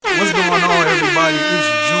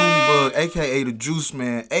a.k.a. the Juice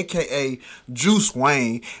Man, a.k.a. Juice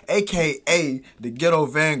Wayne, a.k.a. the Ghetto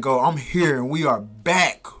Van Gogh. I'm here, and we are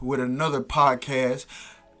back with another podcast.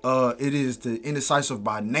 It is the Indecisive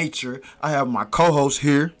by Nature. I have my co-host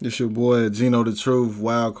here. It's your boy, Gino the Truth,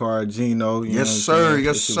 Wildcard Gino. Yes, sir.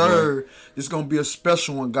 Yes, sir. It's going to be a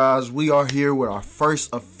special one, guys. We are here with our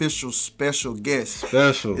first official special guest.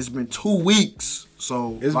 Special. It's been 2 weeks.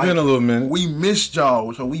 So it's been a little minute. We missed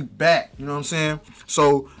y'all, so we back. You know what I'm saying?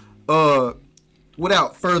 So,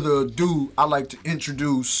 without further ado, I'd like to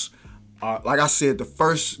introduce, like I said, the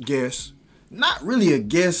first guest. Not really a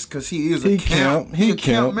guest, because he is a camp. He a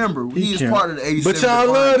camp member. He is part of the 87. But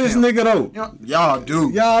y'all love this nigga, though. Y'all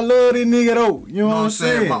do. Y'all love this nigga, though. You know what I'm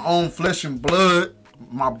saying? My own flesh and blood.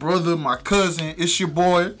 My brother, my cousin. It's your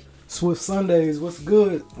boy. SwiftSundayz, what's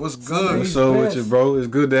good? What's good? What's up with you, bro? It's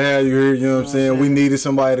good to have you here. You know what I'm saying? We needed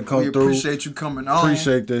somebody to come through. Appreciate you coming on.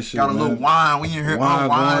 Appreciate that shit. Got a little wine. We in here on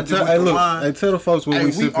wine. Hey, look. Hey, tell the folks what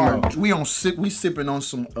we sipping on. We sipping on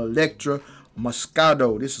some Electra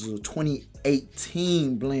Moscato. This is a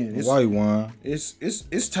 2018 blend. It's white wine. It's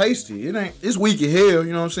tasty. It's weak as hell.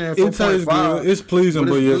 You know what I'm saying? It tastes good. It's pleasing,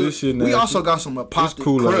 but yeah, this shit nasty. We also got some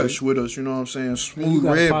Apostle Crush with us. You know what I'm saying? Smooth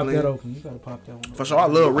red blend. You gotta pop that one. For sure, I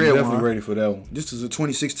love red wine. Definitely ready for that one. This is a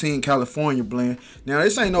 2016 California blend. Now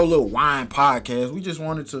this ain't no little wine podcast. We just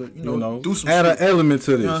wanted to, do some add shit. an element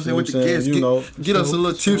to this. You know what I'm saying? With the guests, get us a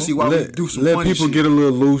little tipsy while we do some let funny people shit. get a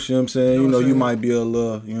little loose. You know what I'm saying? You might be a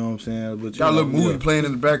little. You know what I'm saying? But got a little movie playing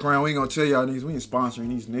in the background. We ain't gonna tell y'all these. We ain't sponsoring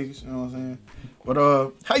these niggas. You know what I'm saying? But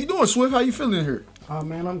how you doing, Swift? How you feeling here? Oh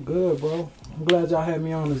man, I'm good, bro. I'm glad y'all had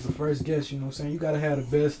me on as the first guest. You know what I'm saying? You gotta have the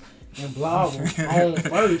best and blog on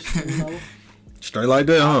first. You know. Straight like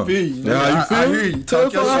that, huh? I feel you. Yeah, how you feel? I hear you.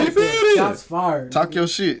 Talk your shit. Shots fired. Talk your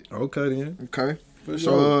shit. Okay then. Okay.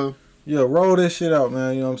 So yeah, roll that shit out,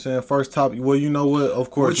 man. You know what I'm saying? First topic. Well, you know what? Of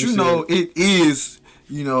course. But it is.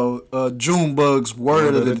 Junebug's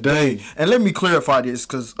word of the day. And let me clarify this,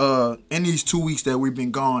 because in these 2 weeks that we've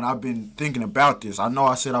been gone, I've been thinking about this. I know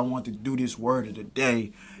I said I wanted to do this word of the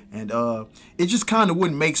day, and it just kind of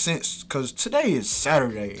wouldn't make sense, because today is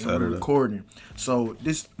Saturday, and we're recording. So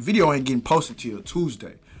this video ain't getting posted till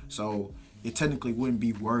Tuesday. So it technically wouldn't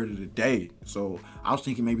be word of the day. So I was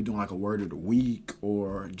thinking maybe doing like a word of the week,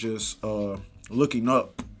 or just looking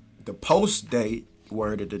up the post date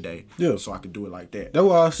word of the day. Yeah. So I could do it like that. That's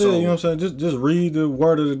why I said, you know what I'm saying? Just read the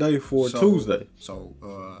word of the day for Tuesday. So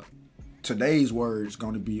today's word is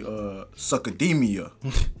going to be suckademia.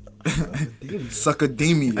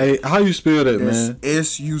 Suckademia. Hey, how you spell that, man?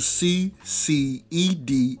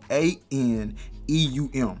 SuccEDANEUM.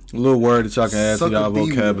 A little word that y'all can add to y'all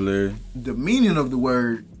vocabulary. The meaning of the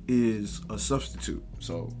word is a substitute.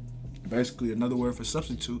 So basically another word for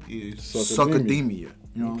substitute is suckademia.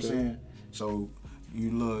 You know what I'm saying? So you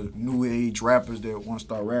little new age rappers that want to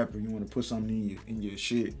start rapping, you want to put something in your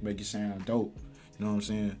shit, make it sound dope. You know what I'm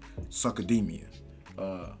saying? Suckademia.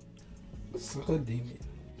 Suckademia.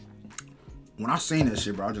 When I seen that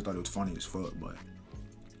shit, bro, I just thought it was funny as fuck. But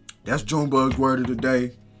that's Junebug's word of the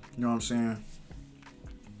day. You know what I'm saying?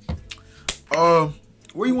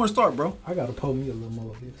 Where you want to start, bro? I gotta pour me a little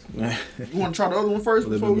more of this. You want to try the other one first? A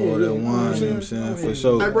little bit more of that wine. You know what I'm saying? For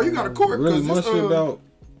sure. Hey, bro, you got a cork? Really much about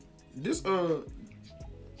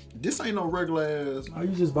this ain't no regular ass. Oh, you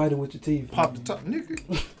just bite it with your teeth. Pop the top,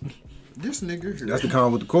 nigga. This nigga here. That's the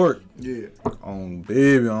kind with the cork. Yeah. On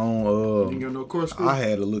baby, You ain't got no cork. I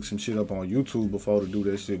had to look some shit up on YouTube before to do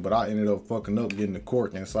that shit, but I ended up fucking up getting the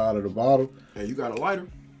cork inside of the bottle. Hey, you got a lighter?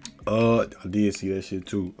 I did see that shit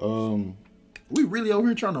too. We really over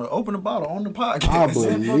here trying to open the bottle on the podcast. I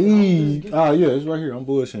believe. Yeah, it's right here. I'm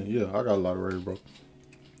bullshitting. Yeah, I got a lot of ready, bro.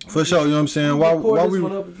 For sure, you know what I'm saying? While we While we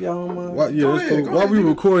recording, you know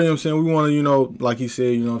what I'm saying, we want to, like he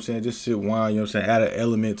said, you know what I'm saying, just sit wine, you know what I'm saying, add an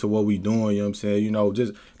element to what we doing, you know what I'm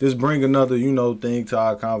saying, just bring another, thing to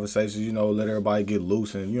our conversations, let everybody get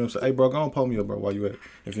loose, and, you know what I'm saying, hey, bro, go on, pull me up, bro, while you at it,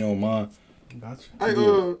 if you don't mind. Gotcha. Hey,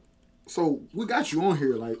 so we got you on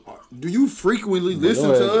here, like, do you frequently listen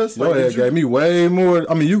to us? Your ass gave me way more,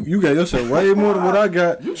 I mean, you gave yourself way more than what I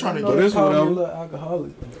got. You trying to get this whatever. A little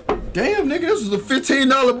alcoholic. Damn, nigga, this is a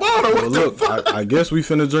 $15 bottle. What the fuck? I guess we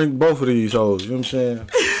finna drink both of these hoes. You know what I'm saying?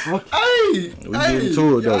 Hey,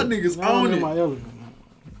 to it, y'all though. niggas on it. My element.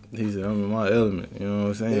 He said, I'm in my element. You know what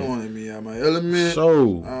I'm saying? They wanted me out my element.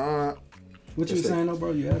 So, what you saying, though,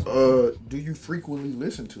 bro? You asked me. Do you frequently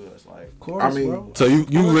listen to us? Like, of course, bro. So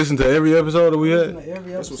you listen to every episode that we had?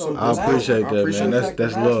 Every episode. I appreciate that, man.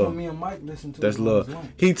 That's love. Me and Mike listen to that's love.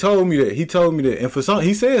 He told me that. And for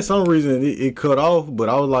he said some reason it cut off, but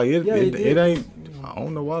I was like, it ain't. I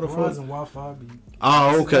don't know why the fuck. And Wi-Fi be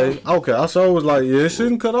Oh, okay. I saw it was like, yeah, it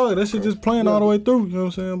shouldn't cut off. That shit just playing all the way through. You know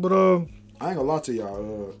what I'm saying? But I ain't gonna lie to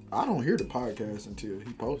y'all. I don't hear the podcast until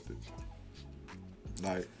he posted.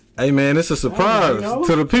 Like, hey man, it's a surprise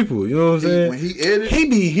to the people. You know what I'm saying? When he edit, he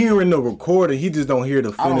be hearing the recording. He just don't hear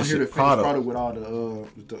the finished product. I don't hear the finished product with all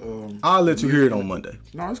the. I'll let you hear it on Monday.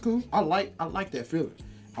 No, it's cool. I like that feeling.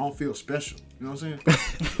 I don't feel special. You know what I'm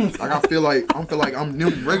saying? Like I feel like I'm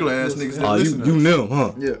them regular ass niggas that listen. You them,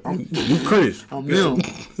 huh? Yeah, you Chris. I'm them.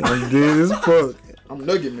 I'm dead as fuck. I'm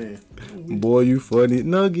Nugget Man. Boy, you funny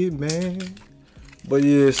Nugget Man. But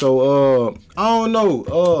yeah, so I don't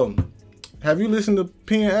know. Have you listened to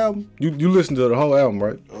Penn album? You listened to the whole album,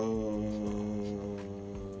 right?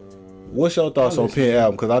 What's your thoughts on Penn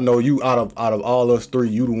album? Because I know you out of all us three,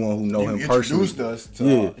 you the one who know him personally. Introduced us to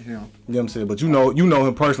him. You know what I'm saying? But you know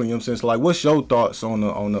him personally. You know what I'm saying? So like, what's your thoughts on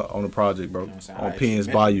the project, bro? On Penn's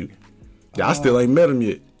Bayou? Yeah, I still ain't met him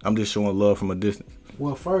yet. I'm just showing love from a distance.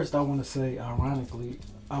 Well, first I want to say, ironically,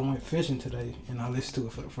 I went fishing today and I listened to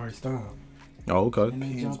it for the first time. Oh, okay.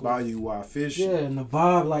 Penn's Bayou while fishing. Yeah, and the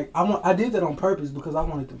vibe, like I did that on purpose because I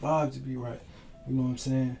wanted the vibe to be right. You know what I'm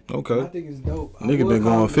saying? Okay. And I think it's dope. Nigga been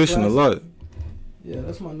going fishing a lot. Yeah,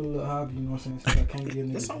 that's my new little hobby. You know what I'm saying? Since I can't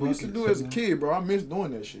get That's something we used to do as a kid, bro. I miss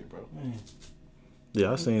doing that shit, bro. Man.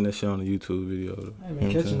 Yeah, I seen that shit on the YouTube video. Though. I ain't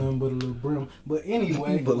been catching nothing but a little brim. But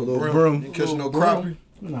anyway. But a little brim. You catching no crappie?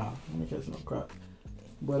 Nah, I ain't catching no crappie.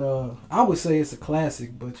 But I would say it's a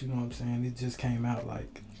classic, but you know what I'm saying? It just came out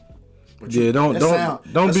like. Yeah, don't be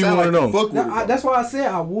one of them. That's why I said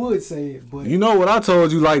I would say it, but you know what I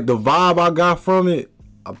told you, like the vibe I got from it,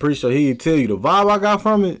 I'm pretty sure he'd tell you the vibe I got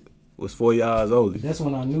from it was 4 years only. That's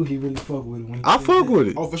when I knew he really fucked with it. I fuck with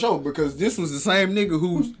it. Oh, for sure, because this was the same nigga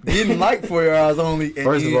who didn't like 4 years only.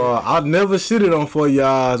 First of all, I never shitted on 4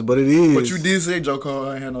 years, but it is. But you did say Joe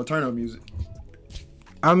Cole ain't had no turn up music.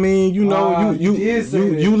 I mean, you know, you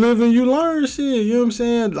live and you learn shit. You know what I'm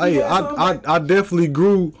saying? Like I definitely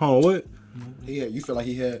grew. What? Yeah, you feel like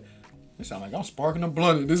he had. It sound like I'm sparking a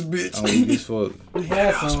blunt in this bitch. I'm weak as fuck. We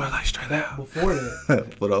had some like before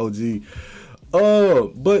that. For the OG.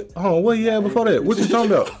 But what he had before that? What you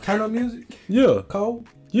talking about? Turn up music? Yeah. Cole?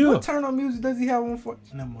 Yeah. What turn up music does he have on for?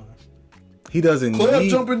 Never mind. He doesn't Club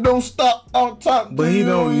jumping don't stop on top. But he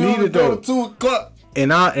don't need it though. 2 o'clock.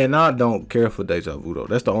 And I don't care for Deja Vu though.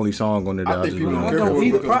 That's the only song on there that I just really don't care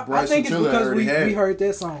for. I think it's because we heard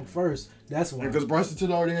that song first. That's why. Because Bryson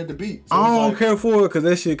Tiller already had the beat. So I don't care for it because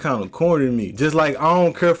that shit kind of corny to me. Just like I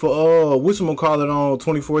don't care for whatchamacallit on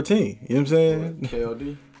 2014. You know what I'm saying?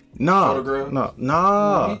 KLD.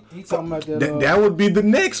 Nah. He talking about that. That would be the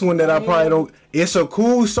next one that I probably don't. It's a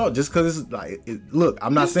cool song just because it's like. Look,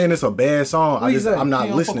 I'm not saying it's a bad song. I'm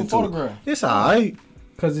not listening to it. It's alright.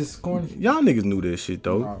 Cause it's corny. Y'all niggas knew that shit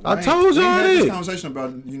though. I told y'all this conversation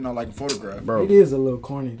about like a photograph, bro. It is a little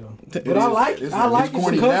corny though, but I like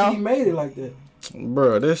it because he made it like that.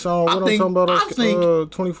 Bro, that song. What I'm talking about?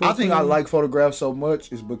 2014. I think I like photographs so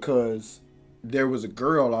much is because there was a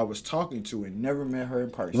girl I was talking to and never met her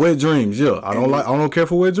in person. Wet Dreams, yeah. I don't care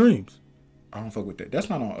for Wet Dreams. I don't fuck with that.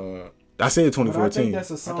 That's not on. I said 2014. But I think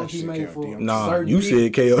that's a song he made for. Nah, you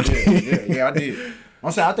said KOD. Yeah, I did.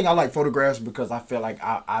 I'm saying I think I like photographs because I feel like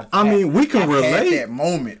we can relate that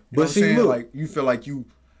moment. You but see, look, like you feel like you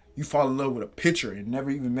fall in love with a picture and never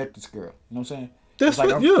even met this girl. You know what I'm saying? That's like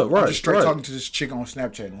right. I'm just straight talking to this chick on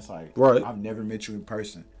Snapchat and it's like, I've never met you in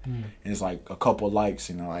person. And it's like a couple of likes,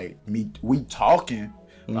 like we talking.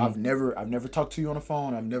 I've never talked to you on the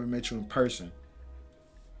phone. I've never met you in person.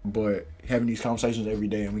 But having these conversations every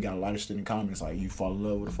day and we got a lot of shit in common, it's like you fall in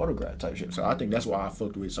love with a photograph type shit. So I think that's why I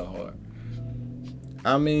fucked with it so hard.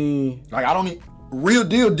 I mean, like Real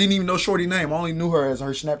Deal didn't even know Shorty name. I only knew her as her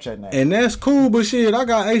Snapchat name. And that's cool, but shit, I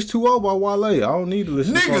got H2O by Wale. I don't need to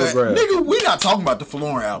listen to Photograph. Nigga, we not talking about the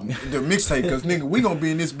Florin album, the mixtape, because nigga, we gonna be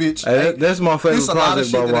in this bitch. Hey, that's my favorite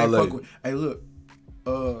project by Wale. Hey, look,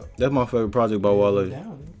 that's my favorite project by Wale. Is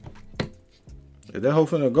that hoe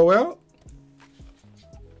finna go out?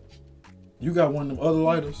 You got one of them other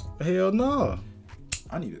lighters? Hell no.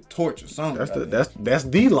 I need a torch or something. That's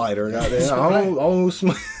the lighter out there. I don't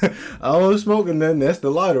smoke nothing. That's the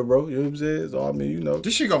lighter, bro. You know what I'm saying? So I mean,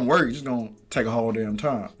 this shit gonna work. It's just gonna take a whole damn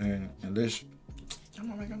time, and this.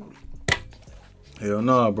 Hell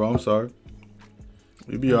nah, bro. I'm sorry.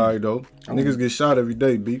 You be alright though. Niggas get shot every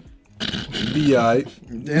day, B. You be alright.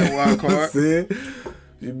 Damn wild card.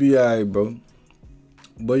 You be alright, bro.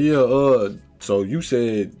 But yeah, so you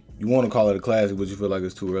said you want to call it a classic, but you feel like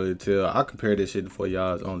it's too early to tell. I compare this shit to 4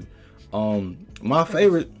 years only. My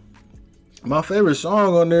favorite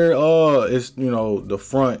song on there is the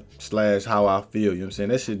front / how I feel. You know what I'm saying?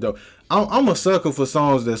 That shit dope. I'm a sucker for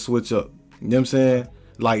songs that switch up. You know what I'm saying?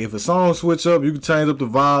 Like, if a song switch up, you can change up the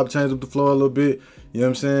vibe, change up the flow a little bit. You know what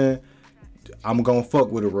I'm saying? I'm gonna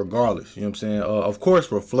fuck with it regardless. You know what I'm saying? Of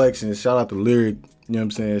course, Reflections. Shout out to Lyric. You know what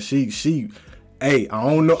I'm saying? She. Hey, I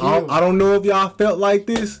don't know. I don't know if y'all felt like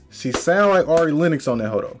this. She sound like Ari Lennox on that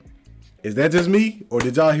hold. Is that just me, or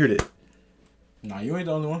did y'all hear that? Nah, you ain't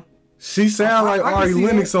the only one. She sound like Ari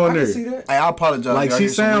Lennox on there. Hey, I apologize. Like, she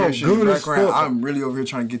sound good as fuck. I'm really over here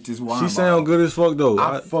trying to get this wine. She sound good as fuck though.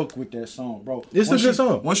 I fuck with that song, bro. It's a good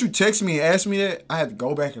song. Once you text me and ask me that, I had to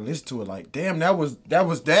go back and listen to it. Like, damn, that was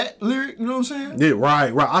that lyric. You know what I'm saying? Yeah,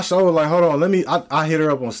 right. I showed her like, hold on, I hit her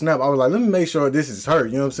up on Snap. I was like, let me make sure this is her.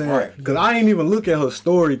 You know what I'm saying? Right. Because I ain't even look at her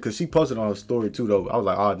story, because she posted on her story too though. I was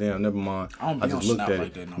like, oh damn, never mind. I just looked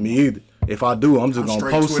at it. No me either. If I do, I'm just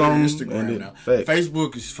gonna post something. Instagram and then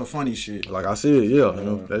Facebook is for funny shit. Like I said, you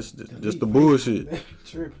know, that's just the bullshit.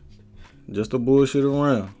 True. Just the bullshit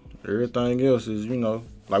around. Everything else is, you know,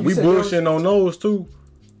 like we bullshitting on those too.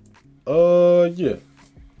 Yeah.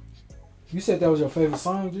 You said that was your favorite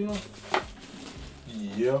song, you know?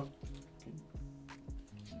 Yeah.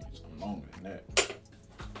 It's longer than that.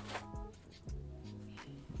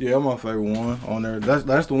 Yeah, my favorite one on there.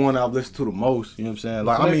 That's the one I've listened to the most. You know what I'm saying?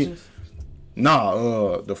 Like, I mean,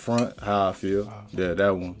 the front, How I Feel. Yeah,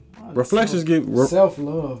 that one. Reflections get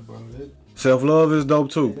self-love, bro. Self-love is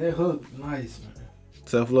dope too. That hook, nice, man.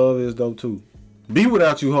 Self-love is dope too. Be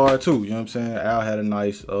Without You hard too. You know what I'm saying? Al had a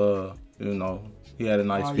nice, you know, he had a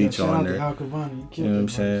nice feature on there. You know what I'm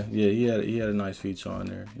saying? Yeah, he had a nice feature on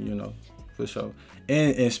there. You know, for sure.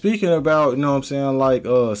 And speaking about, you know what I'm saying, like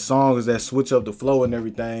songs that switch up the flow and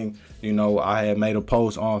everything, you know, I had made a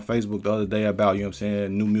post on Facebook the other day about, you know what I'm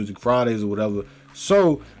saying, New Music Fridays or whatever.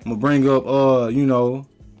 So I'm gonna bring up you know,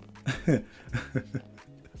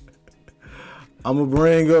 I'm gonna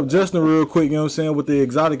bring up Justin real quick, you know what I'm saying, with the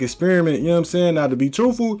Exotic Experiment. You know what I'm saying? Now, to be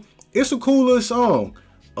truthful, it's a cool little song.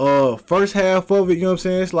 First half of it, you know what I'm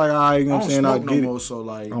saying, it's like, alright, you know what I'm saying, I get it. So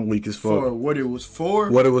like, I'm weak as fuck. For what it was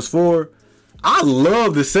for. I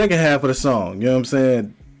love the second half of the song. You know what I'm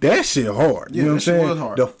saying? That shit hard. You know what I'm saying?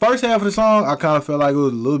 Hard. The first half of the song, I kind of felt like it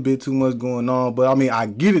was a little bit too much going on. But I mean, I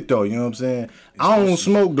get it though. You know what I'm saying? I don't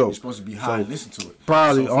smoke though. You're supposed to be high and listen to it.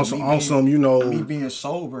 Probably on some, you know. Me being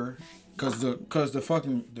sober, cause the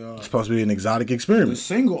fucking. It's supposed to be an exotic experiment. The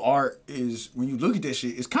single art is, when you look at that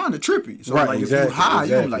shit, it's kind of trippy. So right, like, exactly, if you high,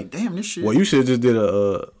 exactly. you're like, damn, this shit. Well, you should have just did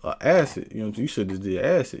a acid. You know, you should just did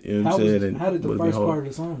acid. You know what I'm saying? How did the first part of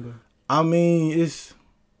the song go? I mean, it's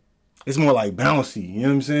more like bouncy, you know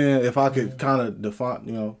what I'm saying? If I could kind of define,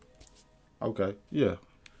 you know. Okay, yeah.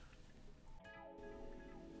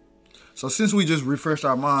 So since we just refreshed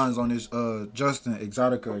our minds on this Justin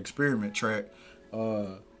Exotica Experiment track,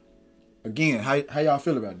 again, how y'all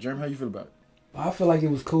feel about it? Jeremy, how you feel about it? I feel like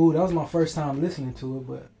it was cool. That was my first time listening to it,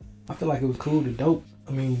 but I feel like it was cool. The dope.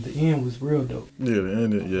 I mean, the end was real dope. Yeah, the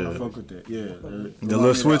end, yeah. I fuck with that. Yeah. The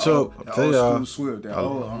little switch up. That old school Swift. That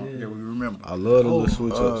we remember. I love the little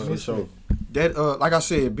switch up for sure. That like I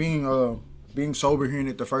said, being sober, hearing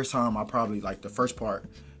it the first time, I probably, like, the first part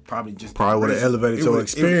probably would have elevated your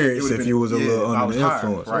experience if you was a little under the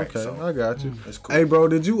influence. Right, okay, so, I got you. That's cool. Hey, bro,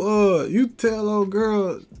 did you tell old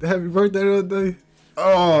girl happy birthday the other day?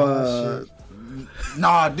 Nah,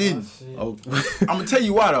 I didn't. Oh, I'm gonna tell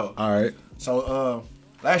you why though. All right. So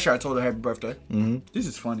last year I told her happy birthday. Mm-hmm. This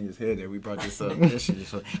is funny as hell that we brought this up. This shit is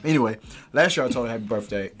funny. Anyway, last year I told her happy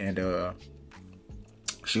birthday, and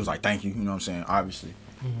she was like, "Thank you." You know what I'm saying? Obviously,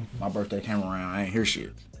 my birthday came around, I ain't hear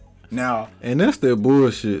shit. Now, and that's the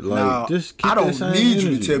bullshit. Like, now, just keep I don't need energy,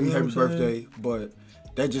 you to tell me you know happy birthday, but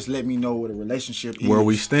that just let me know what a relationship is, where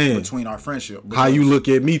we stand between our friendship. How you look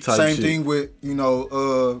at me, type same shit. thing with, you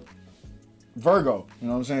know, Virgo. You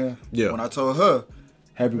know what I'm saying? Yeah. When I told her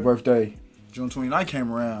happy birthday, June 29th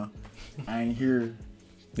came around, I ain't hear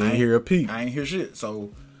a peep. I ain't hear shit.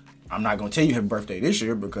 So I'm not gonna tell you happy birthday this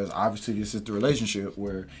year, because obviously this is the relationship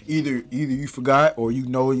where either you forgot, or you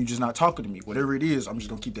know you just not talking to me. Whatever it is, I'm just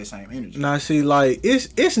gonna keep that same energy. Now, see, like,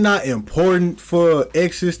 it's not important for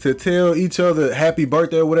exes to tell each other happy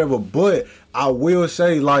birthday or whatever, but I will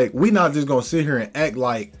say, like, we not just gonna sit here and act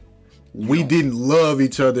like we didn't love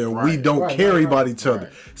each other and we don't care about each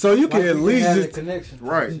other. So you can at least just connection.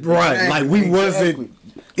 Right. Like, we wasn't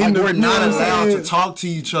in we're not allowed to talk to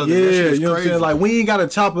each other. Yeah, you know what I'm saying? Like, we ain't gotta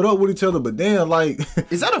chop it up with each other, but damn, like,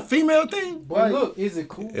 is that a female thing? But look, is it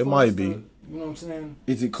cool? It might be. You know what I'm saying?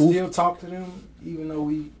 Is it cool? Still talk to them even though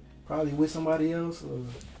we probably with somebody else? Or?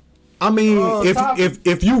 I mean,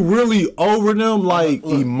 if you really over them, like,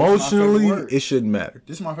 emotionally, it shouldn't matter.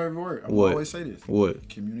 This is my favorite word. I what? always say this. What?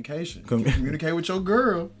 Communication. Communicate with your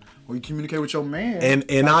girl When you communicate with your man,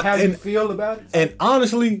 and Like how you and feel about it? and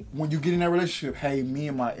honestly, when you get in that relationship, hey, me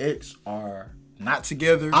and my ex are not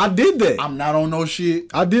together. I did that. I'm not on no shit.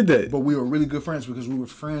 I did that. But we were really good friends because we were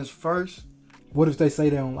friends first. What if they say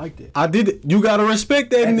they don't like that? I did it. You gotta respect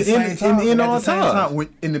that At the same time, in at all the same time, times. when,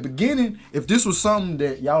 in the beginning, if this was something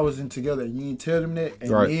that y'all was in together and you didn't tell them that, and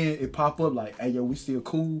Right. then it pop up like, hey, yo, we still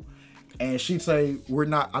cool, and she'd say, we're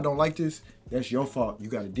not, I don't like this, that's your fault. You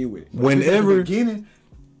got to deal with it. But if it's Whenever- in the beginning,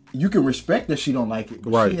 you can respect that she don't like it, but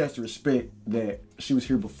Right. she has to respect that she was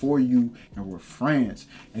here before you and we're friends.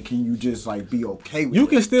 And can you just like be okay with it? You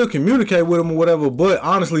can still communicate with them or whatever, but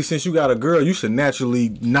honestly, since you got a girl, you should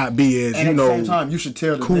naturally not be as And you at know. the same time, you should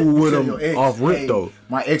tell the cool you with tell them your ex, off rip, hey, though.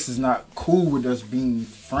 my ex is not cool with us being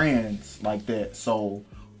friends like that, so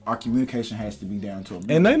our communication has to be down to a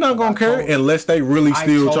minimum. And they not gonna I care told- unless they really I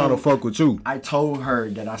still told- trying to fuck with you. I told her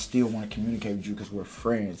that I still want to communicate with you because we're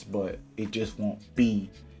friends, but it just won't be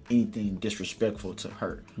anything disrespectful to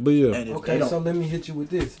her. But yeah, And if they Okay, don't- so let me hit you with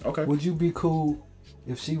this. Okay. Would you be cool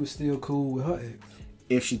if she was still cool with her ex?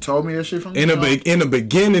 if she told me that shit from the in jump, the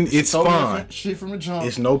beginning, it's told me fine. that shit from the jump,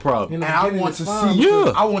 It's no problem. In the and I beginning, want it's to fine, see.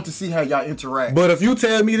 Yeah. I want to see how y'all interact. But if you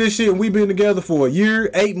tell me this shit and we've been together for a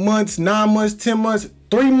year, 8 months, 9 months, 10 months,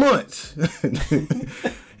 3 months.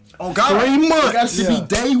 oh God, 3 months. it got to Yeah. be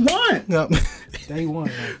day one. No, Day one.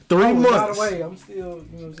 Like, 3 oh, months. By the way, I'm still, you know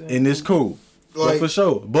what I'm saying? And it's cool. But Like- for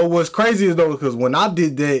sure. But what's crazy is though, because when I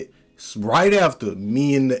did that, right after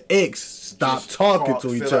me and the ex stopped Just talking fell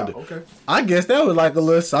to each out. other. Okay. I guess that was like a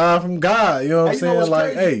little sign from God. You know what I'm Hey, you know saying? what's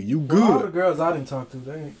Like, crazy? hey, you Well, all the good. girls I didn't talk to,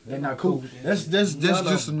 they're Not cool. with That's that. None of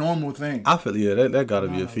just a them. normal thing. I feel that gotta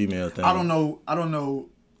be a female thing. I don't know.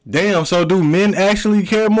 Damn, so do men actually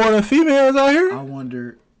care more than females out here?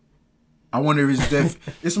 I wonder if it's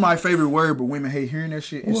it's my favorite word, but women hate hearing that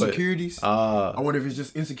shit. What? Insecurities. I wonder if it's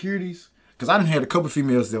just insecurities. Cause I done had a couple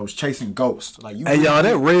females that was chasing ghosts. Like you. Hey y'all,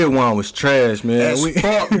 that red wine was trash, man. as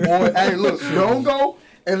fuck, boy. Hey, look, don't go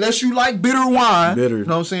unless you like bitter wine. Bitter. You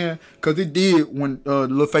know what I'm saying? Cause it did when the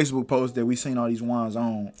little Facebook post that we seen all these wines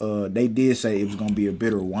on. They did say it was gonna be a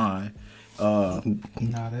bitter wine. Nah,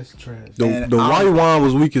 that's trash. The And white wine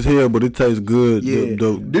was weak as hell, but it tastes good. Yeah,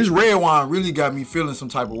 The- this red wine really got me feeling some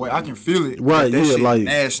type of way. I can feel it. right, but that yeah, shit like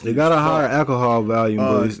nasty they got a as higher fuck. alcohol value,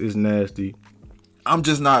 but it's nasty. I'm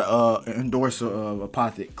just not an endorser of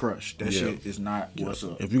Apothic Crush. That Yeah. shit is not what's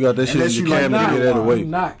up. If you got that shit in Unless your you like cabinet, bitter get that wine. away. Do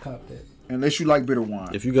not cop that. Unless you like bitter wine.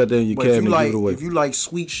 If you got that in your But if cabinet, you like, give it away. if you like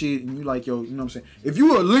sweet shit and you like your, you know what I'm saying. If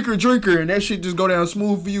you a liquor drinker and that shit just go down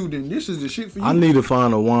smooth for you, then this is the shit for you. I need to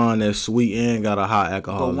find a wine that's sweet and got a high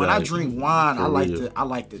alcohol But when I value. drink wine, For real. I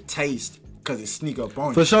like the taste because it sneak up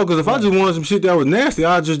on For you. sure, because if I just wanted some shit that was nasty,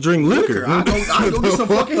 I'd just drink liquor. I go get some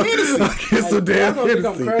fucking Hennessy. Get some damn I don't think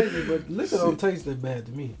I'm Hennessy. crazy, but liquor don't taste that bad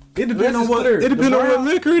to me. It depends on Unless it's what clear. it depends The on what brown-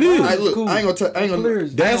 liquor it is. brown Hey, look, cool. I ain't gonna. Clear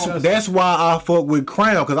is That's disgusting. why I fuck with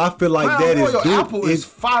Crown, because I feel like Crown that is Royal good. apple is It's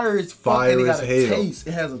fire as fuck. fire And it as got a hell. taste.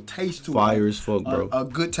 It has a taste to it. fire as fuck, bro. A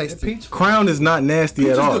good taste. That peach. Crown is not nasty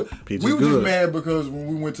at all. Peach We is were just good. mad because when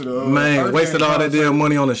we went to the Man, Earth wasted Gang all that concert, damn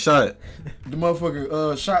money on a shot. The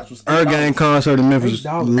motherfucking shots was Gang concert in Memphis.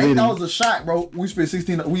 $8. Litty. $8 a shot, bro. We spent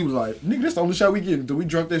 16. We was like, nigga, that's the only shot we getting. So we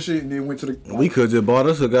drunk that shit and then went to the. We could just bought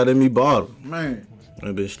us a goddamn me bottle. Man,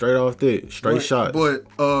 And been straight off that. Straight shot. But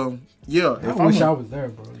yeah, I if wish I I'm was there,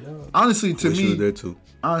 bro. Yeah. honestly to Wish you was me, there too.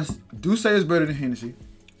 do say it's better than Hennessy.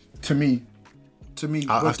 To me,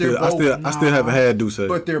 I but still haven't had Douce.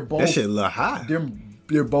 But they're both. That shit a little high.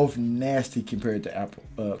 They're both nasty compared to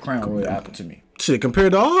Apple, Crown Royal Apple to me. Shit,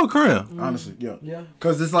 compared to all Crown. Honestly, yeah. Yeah.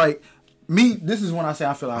 Because it's like me. This is when I say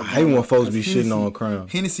I feel like I hate when folks be Hennessy- shitting on Crown.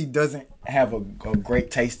 Hennessy doesn't have a great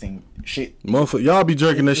tasting shit. Motherfucker, y'all be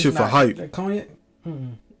drinking that It's shit for not- hype. That cognac?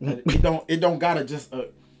 It don't gotta just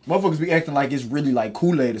motherfuckers be acting like it's really like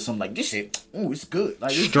Kool-Aid or something like this shit. Ooh, it's good.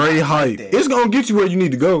 Like it's Straight not hype. like that. It's gonna get you where you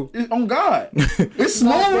need to go. On God, it's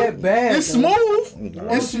smooth. not that bad, It's though. smooth.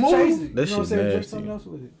 Why It's don't you chase smooth. it? That You know what I'm shit saying? Drink nasty. something else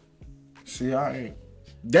with it. See, I ain't.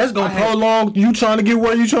 That's gonna I had- prolong you trying to get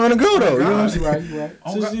where you trying to go though. You know what I'm God. saying? You right, you right.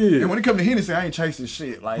 Oh, Just, God. yeah. And when it comes to Hennessy, I ain't chasing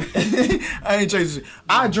shit. Like I ain't chasing shit.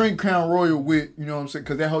 I drink Crown Royal with, you know what I'm saying,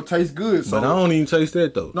 because that whole tastes good. So But I don't even taste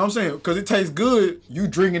that though. know what I'm saying? Because it tastes good. You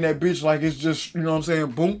drinking that bitch like it's just, you know what I'm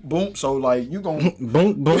saying, boom, boom. So, like, you gon'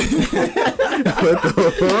 Boom, boom. What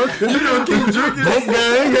the fuck? you gonna keep drinking Boom,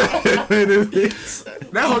 it.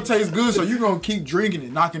 gang. That whole tastes good, so you gonna keep drinking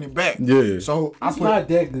it, knocking it back. Yeah. So, It's not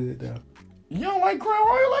that good, though. you don't like Crown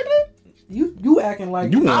Royal like that? You acting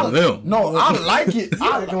like You one of them. No, I like it.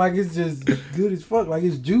 You acting like it's just good as fuck, like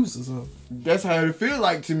it's juice or something. That's how it feel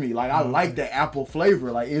like to me. Like, I like the apple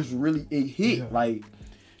flavor. Like, it's really, it hit. Yeah. Like,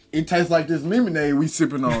 it tastes like this lemonade we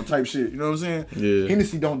sipping on type shit. You know what I'm saying? Yeah.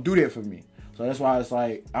 Hennessy don't do that for me. So that's why it's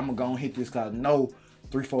like, I'm going to go and hit this because I know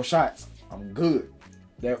 3-4 shots, I'm good.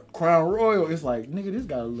 That Crown Royal, it's like, nigga, this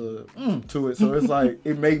got a little to it. So it's like,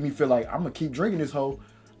 it made me feel like I'm going to keep drinking this whole.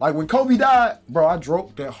 Like when Kobe died, bro, I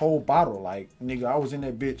drank that whole bottle. Like, nigga, I was in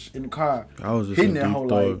that bitch in the car. I was just hitting that whole,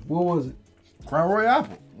 like. What was it? Crown Royal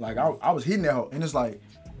Apple. Like, I was hitting that whole. And it's like,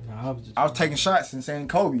 I was taking shots and saying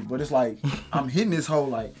Kobe, but it's like, I'm hitting this whole,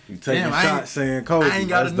 like. You taking shots saying Kobe. I ain't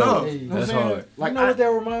got That's enough. Hey, you know that's hard. Like, you know what that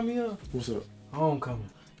remind me of? What's up? Homecoming.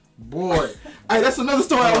 Boy. Hey, that's another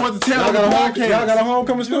story I want to tell on the podcast. Y'all got a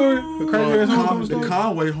homecoming story? The crazy ass homecoming story? The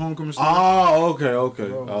Conway homecoming story. Oh, okay.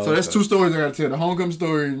 So that's two stories I gotta tell. The homecoming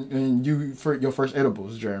story and you for your first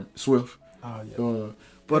edibles, Jeremy. Swift. Oh, yeah.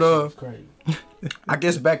 But crazy. I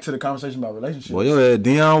guess back to the conversation about relationships. Well, yo,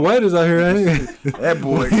 Deion Waiters out here, ain't he? That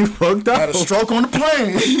boy he fucked up. had a stroke on the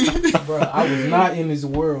plane. Bro, I was not in this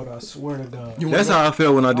world, I swear to God. That's how I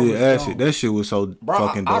felt when I did acid. gone. That shit was so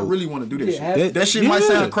fucking dope. I really want to do that Yeah, shit. That shit might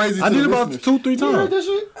sound crazy to I did the about listeners. 2-3 You heard times. that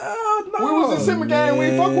shit? No. We was in Simmer Gang, we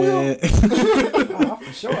ain't fuck with him. Oh,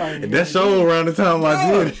 for sure I ain't That show around the time I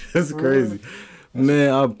Yeah. did it. That's crazy.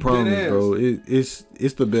 Man, I promise, ass. bro.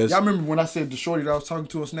 It's the best. Y'all remember when I said the shorty that I was talking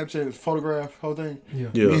to on Snapchat, photograph, whole thing? Yeah.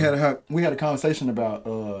 Yeah. We had a conversation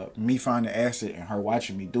about me finding acid and her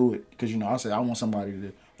watching me do it. Because, you know, I said I want somebody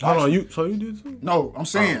to... Hold on, so you did too? No, I'm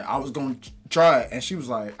saying I was going to try it. And she was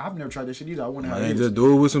like, I've never tried that shit either. I wonder how it Man, is. just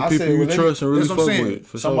do it with some I people said, you well, let trust me- and really that's what fuck I'm saying. with.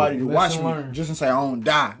 For Somebody sure. to watch Lesson me, learned. just to say I don't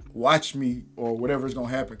die. Watch me or whatever's gonna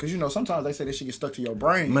happen. Because you know sometimes they say that shit get stuck to your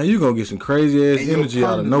brain. Man, you gonna get some crazy ass and you'll energy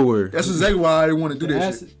out of permanently- nowhere. That's exactly why I didn't want to do that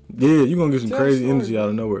Acid. shit. Yeah, you gonna get some Tell crazy the story, energy out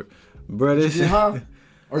of nowhere. Bro, that Get shit. high?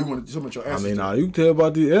 Or you want to tell me your I acid? mean, nah, you can tell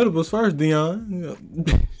about the edibles first, Dion.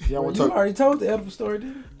 Y'all Well, want you to talk? already told the edible story,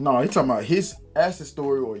 didn't you? No, he talking about his acid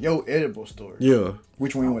story or your edible story. Yeah.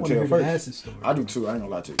 Which one you I want wanna to tell hear the first? acid story. I do too. I ain't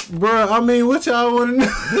gonna lie to you. Bro, I mean, what y'all want to know?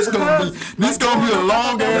 This gonna be a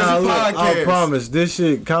long ass Nah, look, I podcast. promise, this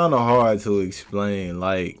shit kind of hard to explain.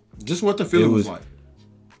 Like, Just what the feeling was was- like.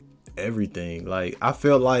 everything. Like I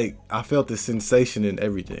felt the sensation in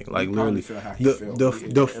everything. Like You probably literally, feel how he felt when he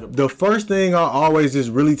ate the edible. the first thing I always just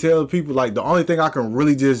really tell people, like the only thing I can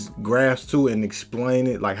really just grasp to and explain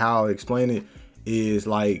it, like how I explain it, is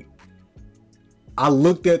like I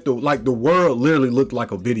looked at the world literally looked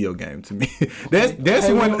like a video game to me. that's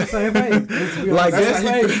Hey, we when on the same page. We on like the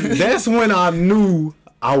same page. that's when I knew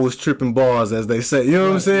I was tripping bars, as they say. You know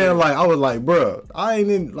what I'm saying? yeah. Like I was like, bruh, I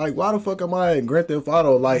ain't in. Like, why the fuck am I in Grand Theft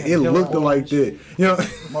Auto? Like it looked like that. You know,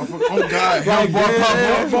 Motherfucker, oh God, Like, boy,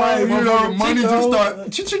 yeah, boy, like, you know, motherfucking money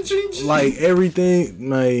just Chico. start ching. like everything,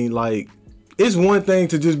 man. Like it's one thing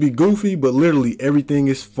to just be goofy, but literally everything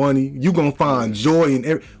is funny. You gonna find joy in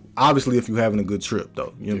every. Obviously, if you're having a good trip,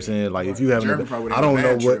 though, you know what I'm saying. Like if you having, Jeremy probably I don't had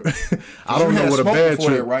a know bad what, trip. I don't You know had what a smoke bad before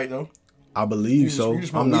that, trip. right though? I believe so. you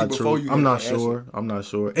smoked I'm weed not before sure. you I'm had not the acid? sure. I'm not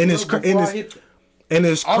sure. And it's Before I hit and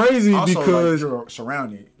it's crazy Also, because like, you're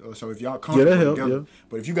surrounded. So if y'all come that help, together, yeah.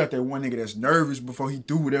 but if you got that one nigga that's nervous before he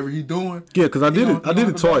do whatever he doing, yeah, because I did you it. don't- I you did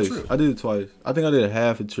don't it have a bad twice. trip. I did it twice. I think I did a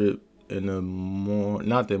half a trip in the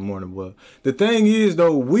not that morning. But the thing is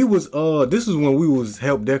though, we was this is when we was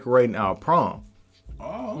help decorating our prom.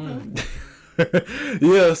 oh okay.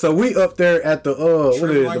 Yeah, so we up there at the what is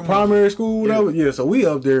it, like the a primary school, whatever. Yeah, so we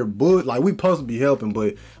up there, but like we supposed to be helping,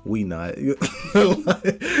 but we not,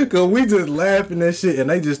 cause we just laughing at shit, and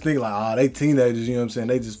they just think like, they teenagers, you know what I'm saying?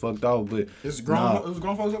 They just fucked off, but It's grown. nah. It was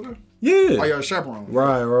grown folks up there. Yeah, Oh, y'all chaperone.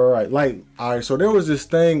 right. Like, all right, so there was this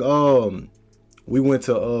thing. We went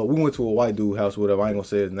to a white dude house, or whatever. I ain't gonna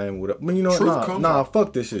say his name, or whatever. I mean, you know, Truth comes nah, out.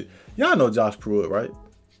 fuck this shit. Y'all know Josh Pruitt, right?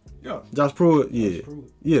 Yeah. Josh Pruitt, yeah,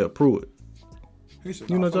 Pruitt. yeah, Pruitt. He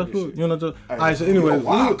said, You know nah, Josh fuck this Pruitt? shit. You know Josh? Hey, Alright, so you anyway, a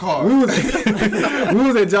wild card. we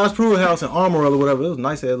was at Josh Pruitt's house in Amarillo or whatever. It was a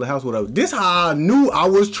nice ass house, whatever. This how I knew I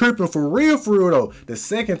was tripping for real though. The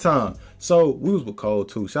second time. So we was with Cole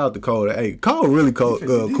too. Shout out to Cole. Hey, Cole really cool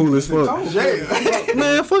as fuck. Yeah.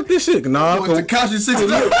 Man, fuck this shit. Nah, Went to Couch 6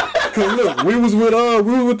 cause look, we was with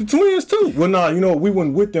the twins too. Well, nah, you know, we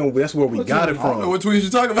wasn't with them. That's where we got it I don't know from. what twins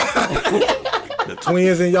you talking about. The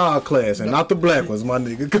twins in y'all class, and not the black ones, my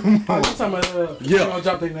nigga. Come Oh, on. you talking about Yeah. you don't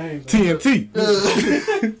drop their names. TNT.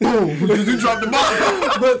 Did you drop the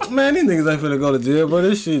ball? But man, these niggas ain't finna go to jail, bro.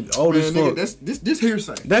 This shit old as Man, fuck. nigga, this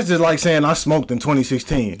hearsay. That's just like saying I smoked in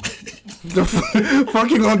 2016. The fuck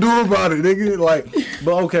you gonna do about it, nigga? Like,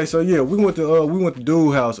 but okay, so yeah, we went to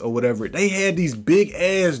dude house or whatever. They had these big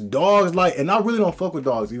ass dogs, like, and I really don't fuck with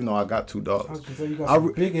dogs, even though I got 2 I was dogs. gonna say you got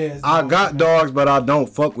some big ass. I got dogs, but I don't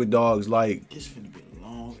fuck with dogs. Like, This finna be a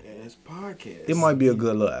long ass podcast. it might be a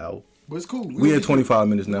good little hour. But it's cool. We had 25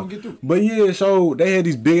 minutes now. Get through. But yeah, so they had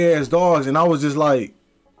these big ass dogs, and I was just like,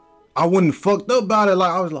 I wasn't fucked up about it.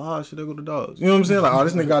 Like, I was like, oh, shit, there go the dogs. You know what I'm saying? Like, oh,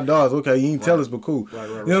 this nigga got dogs. Okay, you ain't tell us, but cool. Right.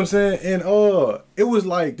 You know what I'm saying? And it was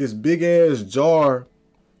like this big ass jar.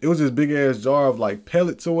 It was this big ass jar of like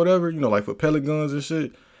pellets or whatever, you know, like for pellet guns and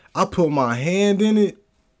shit. I put my hand in it,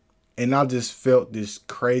 and I just felt this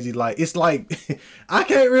crazy, like, it's like, I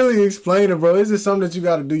can't really explain it, bro. It's just something that you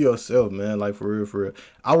got to do yourself, man. Like, for real.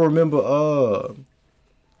 I remember,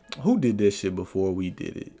 who did this shit before we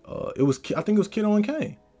did it? I think it was Kiddo and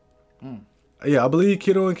Kane. Yeah, I believe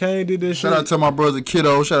Kiddo and Kane did this shit. Shout out to my brother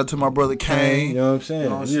Kiddo. Shout out to my brother Kane. You know what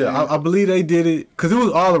I'm saying? Yeah, I believe they did it because it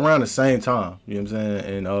was all around the same time. You know what I'm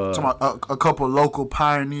saying? And a couple local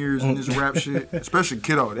pioneers in this rap shit, especially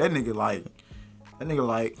Kiddo. That nigga like,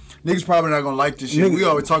 niggas probably not gonna like this shit. We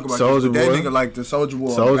always talk about Soulja this, but that Boy. nigga like the Soulja Boy,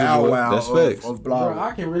 Soulja Boy. Wow That's facts. of blah. Bro,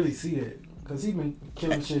 I can really see that because he been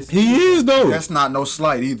killing shit. He is though. That's not no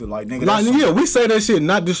slight either. Like nigga, Like, yeah, we say that shit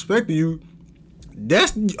not disrespecting you.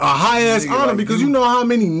 That's a high ass Nigga, honor like, because you know how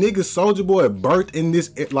many niggas Soulja Boy birthed in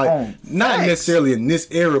this, like, not facts. necessarily in this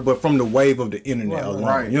era, but from the wave of the internet alone.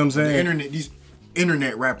 right. You know what I'm saying? The internet, these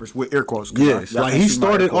internet rappers with air quotes. Yes, like he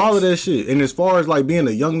started all of that shit. And as far as like being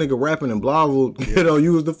a young nigga rapping and blah, you know,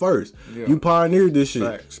 you was the first. Yeah. You pioneered this shit.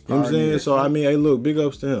 Facts. You know what I'm saying? So I mean, hey, look, big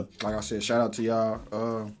ups to him. Like I said, shout out to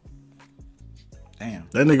y'all. Damn.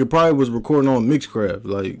 That nigga probably was recording on Mixcraft,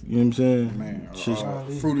 like, you know what I'm saying? Man, Shit.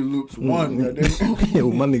 Fruity Loops 1. Yeah,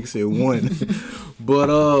 my nigga said one.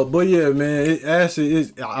 but yeah, man, it actually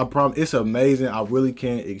is. I promise, it's amazing. I really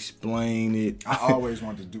can't explain it. I always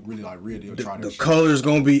wanted to do really like really try The that. colors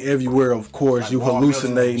gonna be everywhere, of course. Like you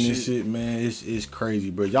hallucinating and and shit. shit, man. It's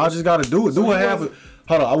crazy, bro. Y'all just gotta do it. Do a half.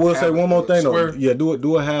 Hold on, I will say one more thing though. Square. Yeah,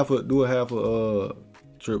 do a half a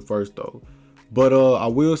trip first though. But I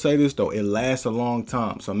will say this though, it lasts a long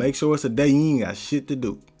time. So make sure it's a day you ain't got shit to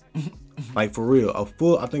do. Like for real,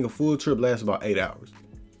 I think a full trip lasts about 8 hours.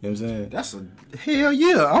 You know what I'm saying? That's a hell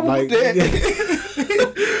yeah. I want Like, that.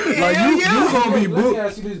 Like you gonna be Let me booked.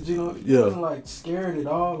 ask you this, Gino. You Yeah. wasn't like scared at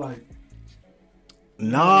all, like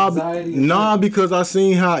Nah, anxiety? because I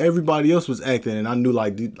seen how everybody else was acting, and I knew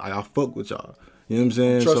like I fuck with y'all. You know what I'm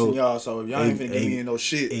saying? Trusting y'all, so if y'all ain't finna give me in no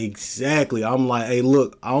shit. Exactly. I'm like, hey,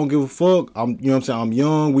 look, I don't give a fuck. You know what I'm saying? I'm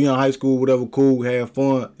young. We in high school, whatever, cool, have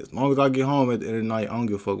fun. As long as I get home at the end of the night, I don't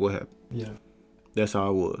give a fuck what happened. Yeah. That's how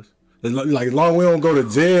it was. It's like as long as we don't go to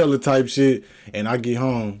jail or type shit, and I get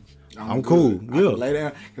home, I'm cool. I Yeah. can lay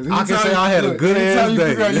down. I can say I had a good ass anytime you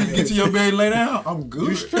figure out day. you can get to your bed and lay down. I'm good.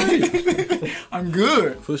 You straight. I'm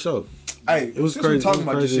good. For sure. Hey, It was since we crazy. talking It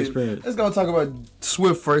was about this crazy shit, experience. let's go talk about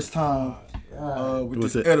Swift first time with With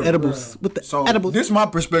this the edible. edibles. With the So edibles. this is my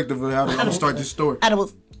perspective of how I'm gonna start this story.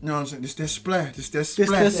 Edibles. You know what I'm saying? This that splat. This that This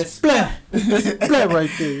splat. splat. Splat right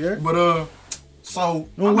there, yeah. But so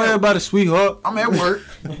Don't worry about it, sweetheart. I'm at work.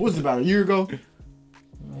 What was it, about a year ago?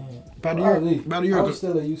 Man. About a year I ago. was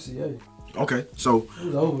still at UCA. Okay, so It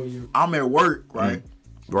was over a year. I'm at work, right?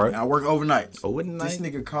 Right. And I work overnight. Overnight. This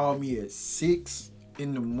nigga called me at 6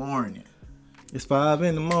 in the morning. It's 5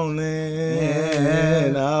 in the morning. Yeah.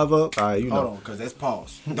 And I've up. All right, you Hold know. on, cause that's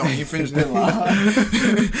pause. Don't even finish that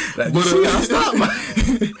line. But I stop.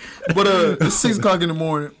 But it's 6 o'clock in the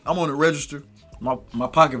morning. I'm on the register. My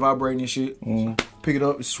pocket vibrating and shit. Pick it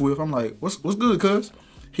up. It's Swift. I'm like, what's good, cuz?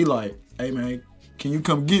 He like, hey man, can you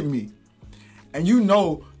come get me? And you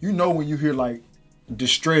know when you hear like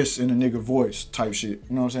distress in a nigga voice type shit.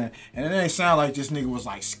 You know what I'm saying? And it ain't sound like this nigga was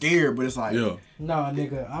like scared, but it's like, Yeah. Nah,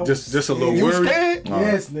 nigga. I was Just a little you worried. scared?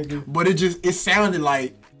 Yes, nigga. But it sounded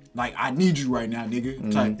like I need you right now, nigga.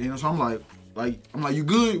 Type. You know, so I'm like, you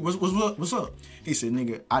good? What's up? He said,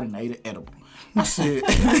 nigga, I done ate an edible. I said,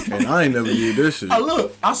 And I ain't never did this shit.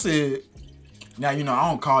 I said, now you know I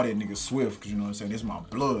don't call that nigga Swift because you know what I'm saying. It's my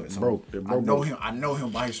blood. So I know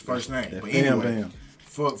him by his first name. But anyway,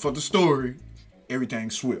 for the story,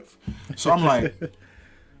 everything's Swift. So I'm like,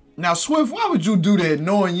 now Swift, why would you do that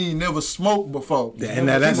knowing you ain't never smoked before? And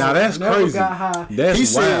now that's Never crazy. got high. That's He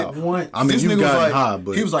said wild. once. I mean, This you nigga got was like, high,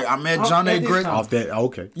 but he was like, I met John A. At this Gray. time. off that,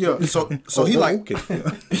 okay. Yeah, so he like, okay.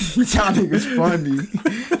 John nigga's funny.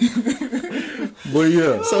 But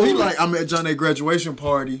yeah. So he like, I'm at John A. graduation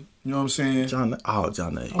party. You know what I'm saying? John A.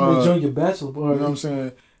 I'm a junior bachelor boy. You know what I'm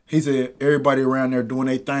saying? He said everybody around there doing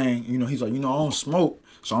their thing. You know, he's like, I don't smoke,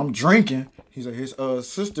 so I'm drinking. He's like, his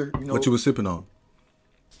sister. You know, What you was sipping on?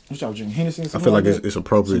 what y'all drinking? Hennessy. I feel like that? it's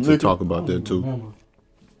appropriate Some to liquor? talk about that too. Remember.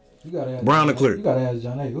 You gotta ask Brown John or clear? You gotta ask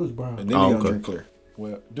John A. It was brown. And then Oh, he don't okay. drink clear.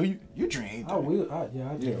 Well, do you drink anything? I will. I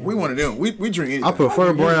Yeah, drink. we one of them. We drink anything. I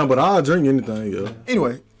prefer brown, but I'll drink anything, yeah.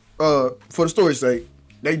 Anyway, for the story's sake,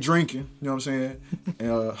 they drinking, you know what I'm saying?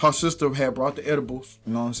 And her sister had brought the edibles,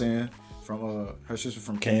 you know what I'm saying? From her sister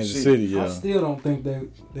from Kansas City. Yeah. I still don't think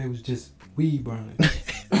they was just weed burning.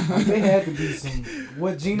 They had to be some.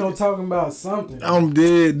 What Gino talking about? Something. I'm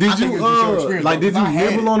dead. Did you like? Did you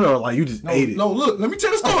had nibble on it or like you just ate it? No, look. Let me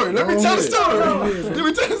tell the story. Let me tell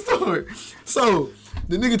the story. So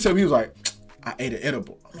the nigga tell me, he was like, I ate an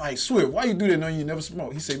edible. I'm like, Swift, why you do that? No, you never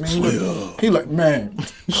smoke. He said, man, he like, man,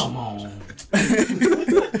 come on.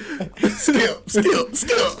 Skip.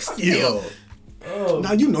 Oh,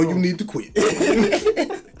 now you know you need to quit.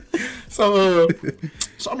 So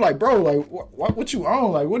I'm like, bro, like, what you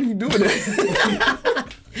on? Like, what are you doing?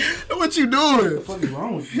 What you doing? What the fuck is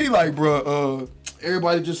wrong with you? He like, bro,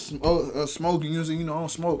 everybody just smoking. You know, I don't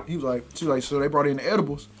smoke. She was like, so they brought in the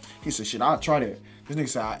edibles. He said, shit, I'll try that. This nigga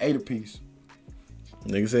said, I ate a piece.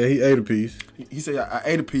 Nigga said he ate a piece. He said, I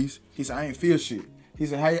ate a piece. He said, I ain't feel shit. He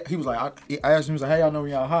said, hey, he was like, I asked him, he was like, how y'all know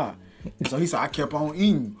when y'all high? So he said, I kept on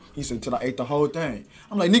eating. He said, till I ate the whole thing.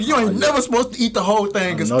 I'm like, nigga, you ain't never supposed to eat the whole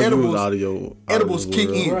thing because edibles kick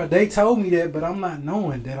in. Bro, they told me that, but I'm not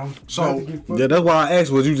knowing that I'm about to get fucked. Yeah, that's why I asked,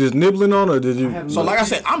 was you just nibbling on it or did you? So like I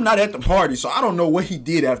said, I'm not at the party, so I don't know what he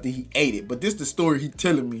did after he ate it. But this the story he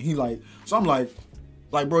telling me. He like, so I'm like,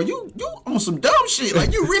 bro, you on some dumb shit.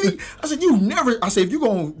 Like, you really, I said, if you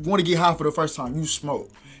gonna want to get high for the first time, you smoke.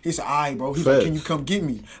 He said, all right, bro. He's like, can you come get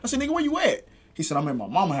me? I said, nigga, where you at? He said, I'm at my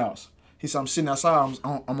mama's house. He said, I'm sitting outside.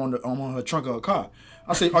 I'm on her trunk of her car.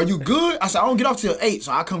 I said, are you good? I said, I don't get off till 8,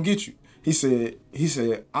 so I'll come get you. He said,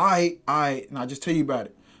 all right. And I'll just tell you about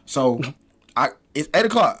it. So it's 8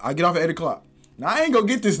 o'clock. I get off at 8 o'clock. Now, I ain't gonna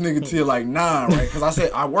get this nigga till like 9, right? Because I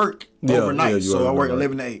said I work overnight, so I work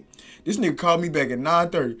 11 to 8. This nigga called me back at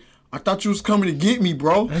 9:30. I thought you was coming to get me,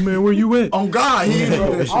 bro. Hey, man, where you at? On God, he ain't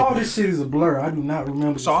know that shit. All this shit is a blur. I do not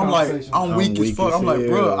remember. So I'm like, I'm weak as fuck. I'm like,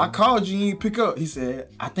 bro, I called you, you ain't pick up. He said,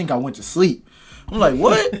 I think I went to sleep. I'm like,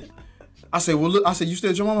 what? I said, well, look, you stay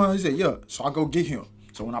at your mama? He said, yeah. So I go get him.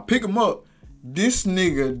 So when I pick him up, this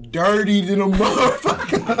nigga dirty than a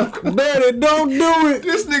motherfucker. Daddy, don't do it.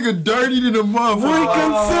 This nigga dirty than a motherfucker.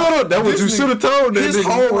 Reconsider. That's what you should have told that His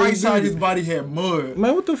nigga. whole right side of his body had mud.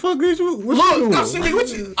 Man, what the fuck is you? What Look, you doing? I said, nigga, what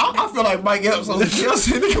you? I feel like Mike Epps on some shit. I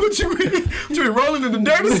said, nigga, what you been rolling in the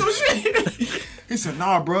dirt or some shit? He said,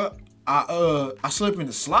 nah, bro. I slept in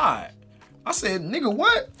the slide. I said, nigga,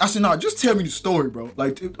 what? I said, nah, just tell me the story, bro.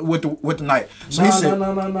 Like, with the night. So he said,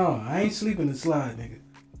 no. I ain't sleeping in the slide, nigga.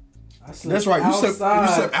 I slept that's right. outside.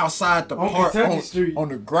 You slept outside the park on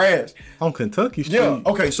the grass. On Kentucky Street. Yeah.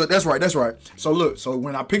 Okay. So that's right. So look. So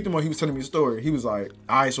when I picked him up, he was telling me the story. He was like,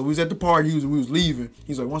 all right. So we was at the party. We was leaving.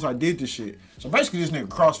 He's like, once I did this shit. So basically, this nigga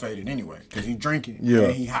crossfaded anyway because he drinking. Yeah.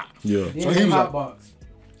 And he hot. Yeah. So he was hot like, box.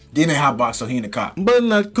 Then they hot box. So he in the cop. But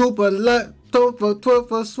not Cooper, like 12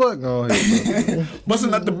 for swag. Go ahead.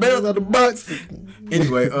 Busting out the bells out the box.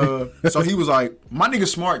 Anyway, so he was like, my nigga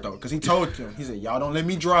smart though, because he told them, he said, y'all don't let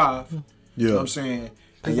me drive. Yeah. You know what I'm saying?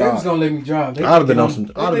 Cause they was gonna let me drive. I'd have been on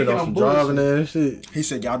some driving and shit. He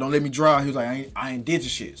said, y'all don't let me drive. He was like, I ain't did the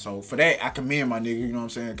shit. So for that, I commend my nigga, you know what I'm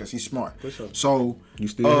saying? Because he's smart. Sure. So you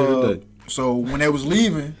still here today. So when they was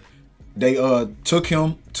leaving, they took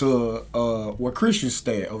him to where Chris used to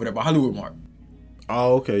stay at, over there by Hollywood Mark.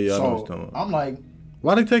 Oh, okay, yeah, I know what you're talking So about. I'm like,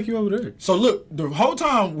 why they take you over there? so look, the whole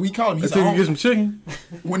time we called him, he They said, take you get some chicken?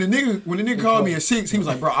 when the nigga called me at 6, he was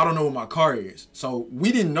like, bro, I don't know where my car is. So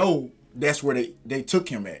we didn't know that's where they took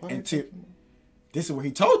him at. Until this is where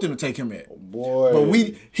he told them to take him at. Boy.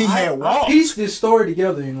 But he had walked. I pieced this story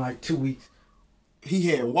together in like 2 weeks. He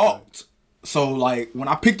had walked. So like when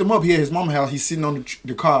I picked him up here at his mama's house, he's sitting on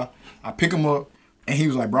the car. I pick him up and he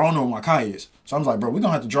was like, bro, I don't know where my car is. So I was like, bro, we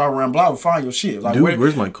gonna have to drive around Blah to find your shit. Like, dude,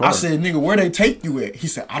 where's my car? I said, nigga, where they take you at? He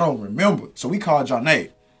said, I don't remember. So we called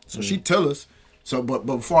Janae. So she tell us. So but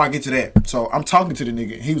before I get to that, so I'm talking to the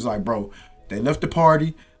nigga. He was like, bro, they left the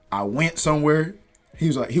party. I went somewhere. He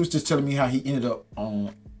was just telling me how he ended up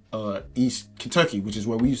on East Kentucky, which is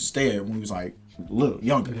where we used to stay at when we was like little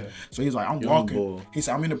younger. Yeah. So he's like, I'm walking. Boy. He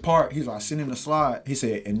said, I'm in the park. He's like, sitting in the slide. He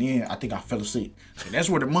said, and then I think I fell asleep. So that's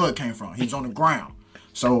where the mud came from. He was on the ground.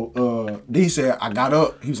 So then he said, I got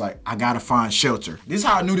up. He was like, I gotta find shelter. This is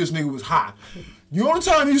how I knew this nigga was high. You know the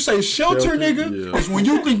time you say shelter nigga? Yeah. Is when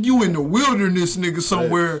you think you in the wilderness, nigga,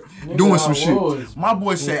 somewhere doing some shit. My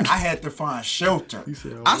boy said I had to find shelter.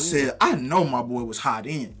 I said, I know my boy was hot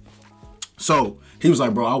in. So he was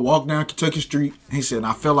like, bro, I walked down Kentucky Street. He said, and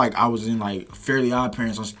I felt like I was in like Fairly Odd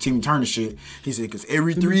Parents on some Timmy Turner shit. He said, because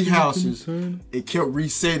every 3 houses, it kept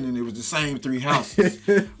resetting and it was the same 3 houses.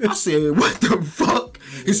 I said, what the fuck?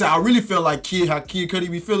 He said, I really felt like how Kid Cudi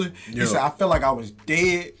be feeling. He said, I felt like I was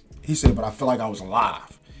dead. He said, but I felt like I was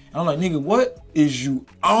alive. And I'm like, nigga, what is you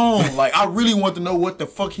on? Like, I really want to know what the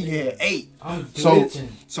fuck he had ate. I'm glitching.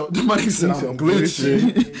 So the money said I'm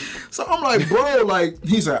glitching. So I'm like, bro, like,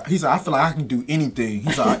 he's like, I feel like I can do anything.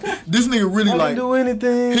 He's like, this nigga really like do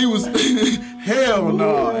anything. He was hell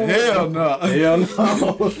no. That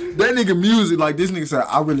nigga music, like this nigga said,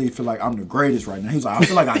 I really feel like I'm the greatest right now. He's like, I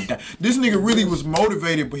feel like this nigga really was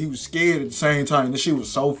motivated, but he was scared at the same time. This shit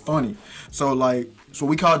was so funny. So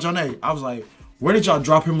we called Johnny. I was like, where did y'all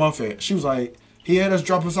drop him off at? She was like, he had us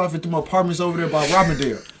drop us off at them apartments over there by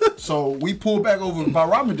Robindale. So we pulled back over by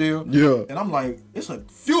Robindale. Yeah. And I'm like, it's a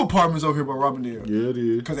few apartments over here by Robindale. Yeah, it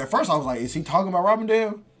is. Because at first I was like, is he talking about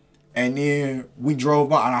Robindale? And then we drove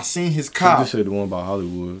by and I seen his car. Just said the one by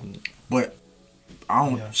Hollywood. But I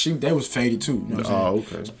don't. Yeah. They was faded too. You know what I'm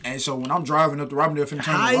saying? Okay. And so when I'm driving up to Robindale, finna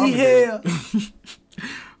turn to Robindale.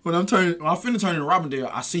 When I finna turn into Robindale,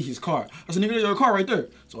 I see his car. I said, nigga, there's your car right there.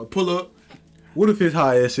 So I pull up. What if his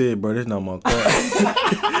high ass said, bro, that's not my car?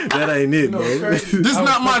 That ain't it, bro. This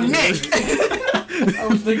not my neck. I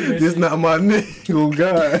was thinking this not my neck. Oh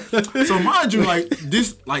God. So mind you, like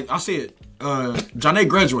this, like I said, Johnny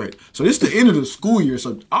graduated. So this the end of the school year.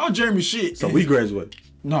 So all Jeremy shit. So we graduated.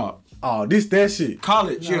 No. Oh, that shit.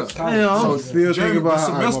 College, yeah. Man, I'm still Jeremy, thinking about the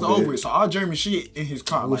semester over. So all Jeremy shit in his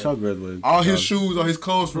car. I wish I graduated. All his shoes, all his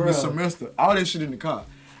clothes from his semester, all that shit in the car.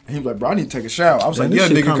 And he was like, bro, I need to take a shower. I was like, yeah,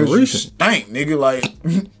 nigga, because you stink, nigga.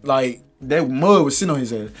 Like that mud was sitting on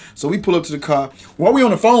his ass. So we pull up to the car. While we on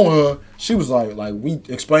the phone with her, she was like we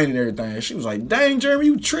explaining everything. She was like, dang, Jeremy,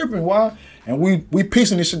 you tripping, why? And we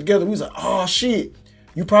piecing this shit together. We was like, oh shit.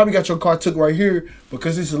 You probably got your car took right here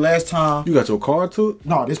because this is the last time. You got your car took?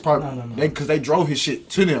 No, this probably because they drove his shit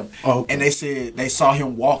to them. Oh, okay. And they said they saw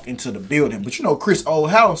him walk into the building. But you know, Chris'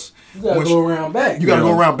 old house. You gotta go around back. You gotta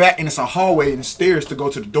go around back, and it's a hallway and stairs to go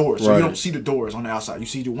to the doors. So right. You don't see the doors on the outside. You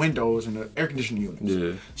see the windows and the air conditioning units.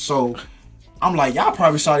 Yeah. So I'm like, y'all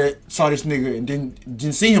probably saw this nigga and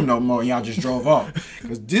didn't see him no more, and y'all just drove off.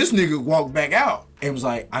 Because this nigga walked back out and was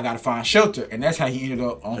like, I gotta find shelter, and that's how he ended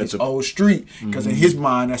up on his old street. Because in his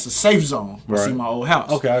mind, that's a safe zone. I see my old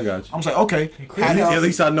house. Okay, I got you. I was like, okay. At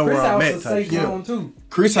least I know where I'm at. Safe zone too.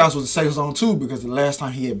 Chris' house was a safe zone too because the last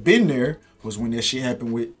time he had been there was when that shit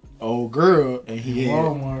happened with old girl, and he had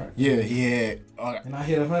Walmart. Yeah, he had. And I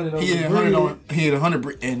hit 100 on He had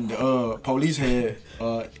 100 and the police had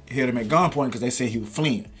him at gunpoint because they said he was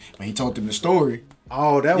fleeing. But he told them the story.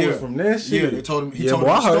 Oh, that was from that shit? Yeah, they told him.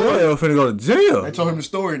 I heard that finna go to jail. They told him the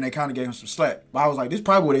story and they kind of gave him some slack. But I was like, this is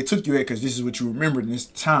probably where they took you at because this is what you remembered in this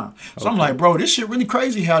time. So I'm like, bro, this shit really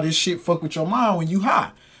crazy how this shit fuck with your mind when you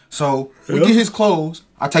high. So we get his clothes.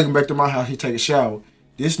 I take him back to my house. He take a shower.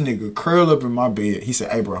 This nigga curl up in my bed. He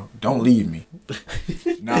said, hey, bro, don't leave me.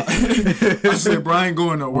 Nah. I said, bro, I ain't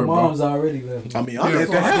going nowhere, bro. My mom's already left. I mean, I'm at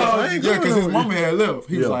the house. Yeah, because his mama had left.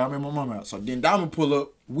 He was like, I'm at my mama house. So then Diamond pull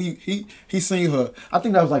up. He seen her. I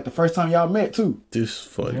think that was like the first time y'all met, too. This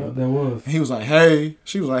funny. Yeah, that was. And he was like, hey.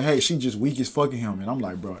 She was like, hey, she just weak as fucking him. And I'm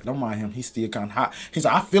like, bro, don't mind him. He's still kind of hot. He's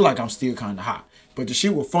like, I feel like I'm still kind of hot. But the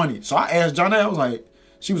shit was funny. So I asked Johnny, I was like,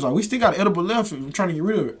 she was like, we still got edible left. I'm trying to get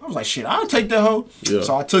rid of it. I was like, shit, I'll take that hoe. Yeah.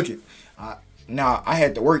 So I took it. Now, I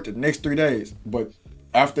had to work the next 3 days. But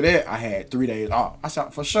after that, I had 3 days off. I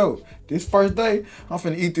said, for sure, this first day, I'm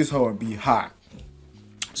finna eat this hoe and be hot.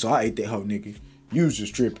 So I ate that hoe, nigga. You was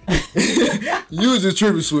just tripping. You was just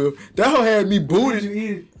tripping, Swift. That hoe had me booted. Did you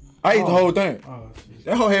eat it? I ate the whole thing.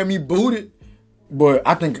 That hoe had me booted. But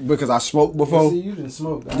I think because I smoked before. See, you didn't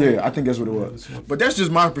smoke. Yeah, I think that's what it was. But that's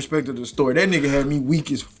just my perspective of the story. That nigga had me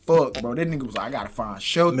weak as fuck, bro. That nigga was like, I gotta find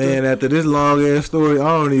shelter. Man, after this long ass story, I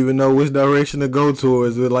don't even know which direction to go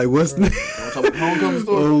towards. Like, what's the homecoming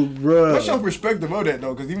story? Oh, bro. What's your perspective of that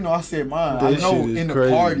though? Because even though I said mine, That I know shit is in the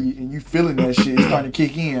crazy. party and you feeling that shit, it's starting to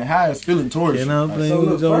kick in. How it's feeling towards you. So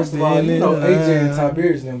look, first of all, you know AJ and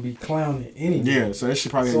Tiberius gonna be clowning anyway. Yeah, so that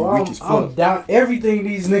shit probably So weak as fuck. I'm down. Everything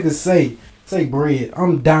these niggas say bread.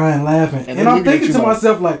 I'm dying laughing, and I'm thinking to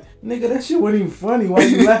myself like, nigga, that shit wasn't even funny. Why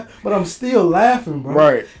you laugh? But I'm still laughing, bro.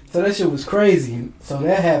 Right. So that shit was crazy. So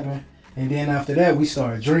that happened, and then after that we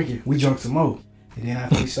started drinking. We drunk some more. And then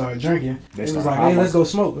after we started drinking, it was like, hey, let's go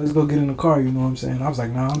smoke. Let's go get in the car, you know what I'm saying? I was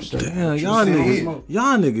like, nah, I'm straight. Damn, y'all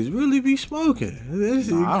niggas really be smoking. This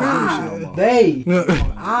is They.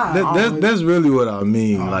 That's really what I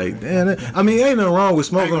mean. Like, damn, I mean, ain't nothing wrong with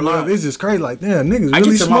smoking. It's just crazy. Like, damn, niggas I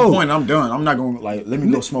really get to smoke. my point, I'm done. I'm not gonna let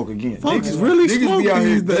me go smoke again. Niggas really smoke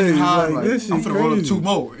these days. Like, this shit I'm finna roll up 2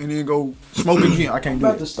 more and then go smoke again. I can't do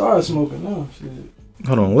about it. to start smoking now. Shit.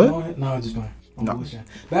 Hold on, what? No, I'm just playing.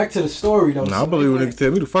 Back to the story though. I believe when niggas tell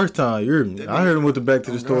me the first time. You heard me. I heard him with the back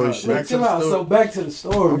to the story shit. Chill out. So back to the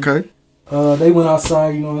story. Okay. they went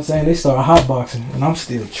outside, you know what I'm saying? They started hotboxing, and I'm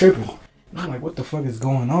still tripping. And I'm like, what the fuck is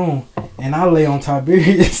going on? And I lay on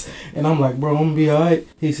Tiberius, and I'm like, bro, I'm gonna be alright.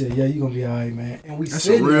 He said, yeah, you gonna be alright, man. And we That's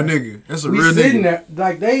sitting a real there, nigga. That's a real nigga. We sitting there,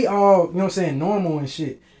 like, they all, you know what I'm saying, normal and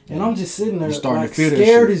shit. And I'm just sitting there, like,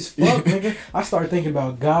 scared as fuck, nigga. I started thinking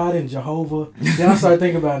about God and Jehovah. Then I started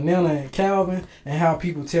thinking about Nella and Calvin and how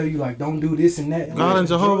people tell you, like, don't do this and that. And God and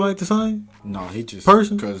Jehovah ain't the same? No, he just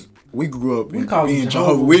person. Because we grew up being Jehovah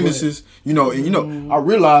Jehovah's Witnesses, you know. And I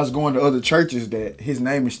realized going to other churches that his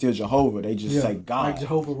name is still Jehovah. They just say God. Like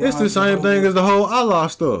Jehovah. It's the same thing as the whole Allah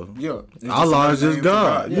stuff. Yeah, Allah is just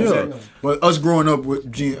God. Yeah. But us growing up with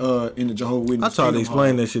in the Jehovah's Witnesses, I tried to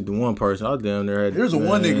explain that shit to one person. I damn near had. There's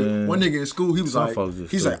one nigga in school. He was Some like, folks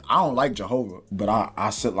just he's do. like, I don't like Jehovah, but I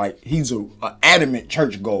said like he's a adamant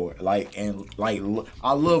church goer. Like and like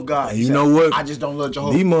I love God. And you know what? I just don't love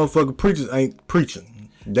Jehovah. These motherfucking preachers ain't preaching.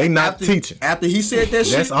 They not teaching. After he said that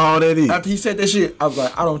shit. That's all that is. After he said that shit, I was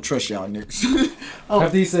like, I don't trust y'all niggas.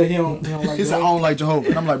 After he said he don't like He said, I don't like Jehovah.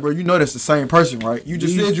 And I'm like, bro, you know that's the same person, right? You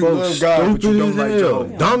just said you love God, but you don't like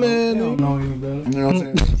Jehovah. Dumb You don't know any better. You know what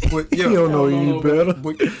I'm saying? But yeah, You don't know any better.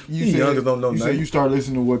 But You youngers don't know you nothing. said you started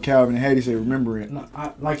listening to what Calvin and Hattie said, remember it. No,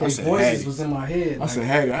 like their said voices Hattie. was in my head. I said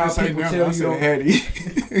Hattie. I how didn't say people nothing. tell I you said don't-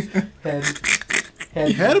 Hattie.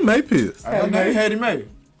 Hattie. Had a May Pierce. Her name Hattie Mae.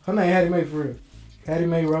 Her name Hattie Mae for real. Hattie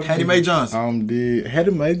Mae Robinson. Hattie Mae Johnson. I'm the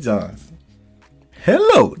Hattie Mae Johnson.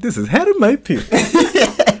 Hello, this is Hattie Mae Pierce.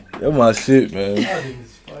 That's my shit, man. That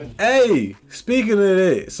is funny. Hey, speaking of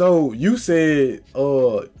that, so you said,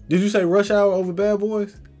 did you say Rush Hour over Bad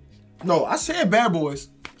Boys? No, I said Bad Boys.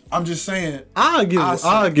 I'm just saying. I'll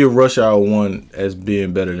give Rush Hour 1 as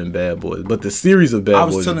being better than Bad Boys, but the series of Bad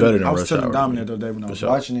Boys is better than Rush Hour. I was telling Dominic the other day when I was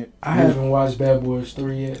watching it. I haven't watched Bad Boys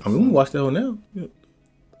 3 yet. I mean, we can watch that one now. Yeah.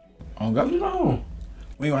 Oh, God. No.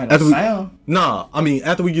 We ain't gonna have no sound. Nah, I mean,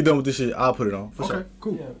 after we get done with this shit, I'll put it on. For Okay, sure.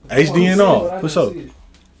 cool. Yeah, HD and all, for sure.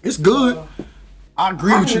 It's good. I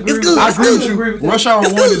agree with you. agree It's with good. that. I agree with I you. agree with that. Rush Hour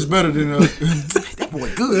 1 is better than that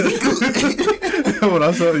boy good. It's good. What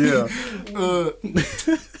I saw, yeah.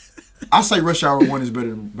 I say Rush Hour 1 is better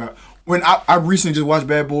than Bad. When I recently just watched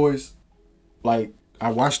Bad Boys, like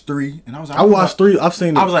I watched 3 and I was like, I watched 3. I've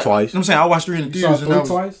seen I was it like, twice. I'm saying I watched 3 in the You saw theaters. 3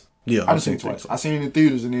 twice? Yeah, I've seen it twice. I seen it in the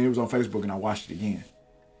theaters and then it was on Facebook and I watched it again.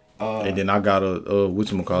 And then I got a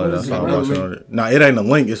whatchamacallit. I started it? watching on it. Nah, it ain't a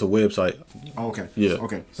link. It's a website. Oh, okay. Yeah.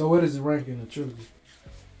 Okay. So what is the rank in the trilogy?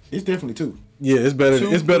 It's definitely 2. Yeah, it's better.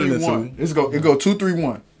 It's better than 1. 2. It go 2, 3,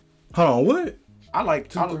 1. Hold on, what? I like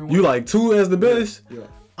 2, 3, 1. You like 2 as the best? Yeah.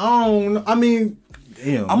 I mean,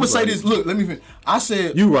 damn. I'm gonna say this. Look, let me finish. I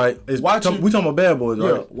said You right. We Watching- talking about Bad Boys, yeah,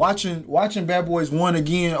 right? watching Bad Boys 1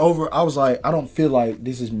 again over. I was like, I don't feel like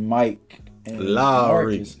this is Mike and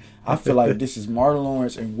Lowry. Marcus. I feel like this is Martin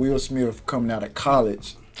Lawrence and Will Smith coming out of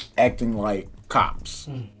college, acting like cops.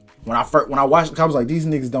 When I watched, I was like, these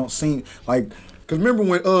niggas don't seem like. Cause remember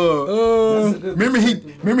when remember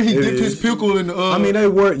he dipped his pickle in the I mean, they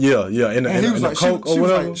were and and he was the like, Coke or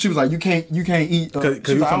whatever. she was like, you can't eat. Cause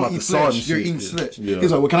she you was like, talking I about don't the eat salt flesh. and You're shit. eating flesh. Yeah. He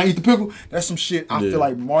was like, well, can I eat the pickle? That's some shit. I Yeah. feel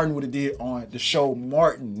like Martin would have did on the show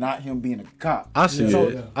Martin, not him being a cop. I see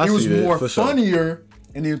that. I It was see that, more for sure. funnier,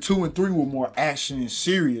 and then 2 and 3 were more action and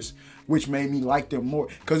serious, which made me like them more.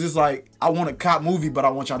 Cause it's like I want a cop movie, but I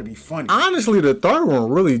want y'all to be funny. Honestly, the third one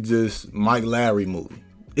really just Mike Larry movie.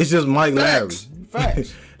 It's just Mike Facts. Larry.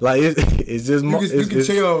 Facts. Like it's just You can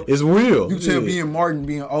tell. it's real. You can tell Yeah. being Martin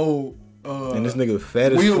being old. And this nigga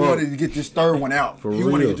fat as Will fuck. wanted to get this third one out. For He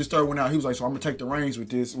wanted to real. get this third one out. He was like, so I'm gonna take the reins with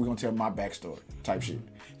this. We're gonna tell my backstory type shit.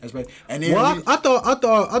 That's bad. And then Well, I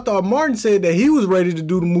thought Martin said that he was ready to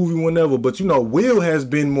do the movie whenever, but you know, Will has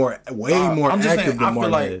been way more I'm just active saying, than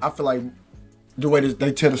Martin. I feel like the way that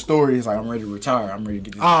they tell the story is like, I'm ready to retire. I'm ready to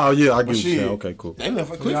get this. Oh yeah, I get what you're shit, saying. Okay, cool. They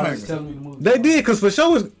left a Y'all just cliffhanger. telling me the movie. They did, cause for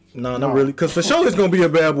sure is not really, cause for sure it's gonna be a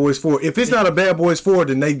Bad Boys 4. If it's not a Bad Boys 4,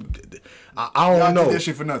 then I don't Y'all know. did that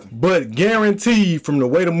shit for nothing. But guaranteed, from the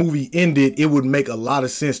way the movie ended, it would make a lot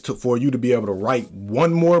of sense for you to be able to write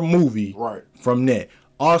one more movie Right. from that.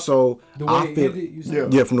 Also, The way I it feel ended, you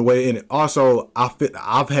said? yeah, from the way it ended. Also, I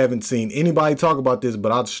haven't seen anybody talk about this,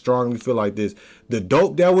 but I strongly feel like this: the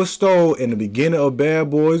dope that was stole in the beginning of Bad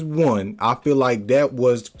Boys 1, I feel like that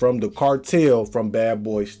was from the cartel from Bad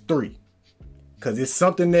Boys 3. Cause it's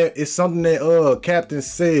something that Captain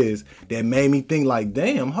says that made me think like,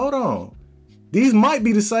 damn, hold on. These might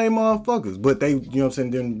be the same motherfuckers, but they, you know what I'm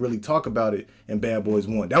saying, didn't really talk about it in Bad Boys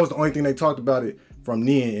 1. That was the only thing they talked about it from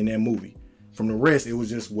then in that movie. From the rest, it was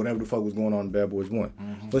just whatever the fuck was going on in Bad Boys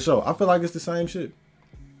 1. For sure, I feel like it's the same shit.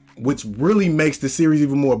 Which really makes the series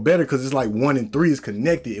even more better because it's like 1 and 3 is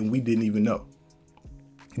connected and we didn't even know.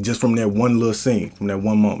 Just from that one little scene, from that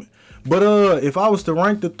one moment. But if I was to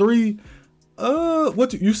rank the three,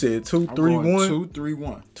 what you said 2, 3, 1? 2, 3,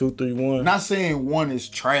 1. 2, 3, 1. Not saying 1 is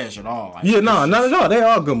trash at all. Like, not at all. They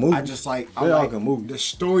all good movies. I just like the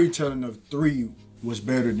storytelling of 3 was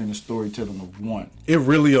better than the storytelling of 1. It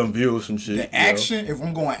really unveiled some shit. The action, if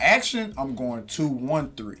I'm going action, I'm going 2,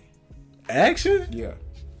 1, 3. Action? Yeah.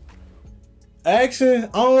 Action?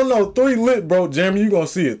 I don't know. 3 lit, bro. Jeremy, you gonna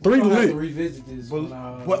see it. 3 lit. I have to revisit this.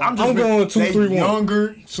 But I'm going 2, 3, 1.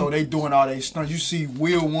 Younger, so they doing all they stunts. You see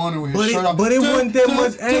Will Warner with his shirt off. But it wasn't that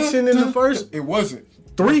much action in the first. It wasn't.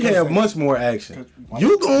 3 had much more action.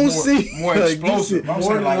 You gonna see more explosive.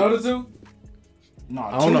 More than the other 2? No,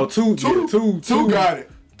 I don't know. 2 got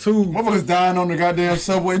it. 2. Motherfuckers dying on the goddamn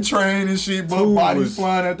subway train and shit, but bodies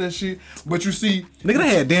flying at that shit. But you see, nigga, they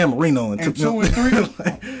had Dan Marino and 2 and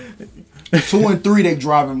 3. 2 and 3, they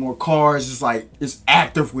driving more cars. It's like it's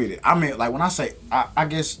active with it. I mean, like when I say, I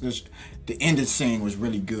guess the ending scene was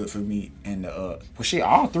really good for me, and all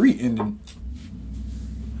 3 ending.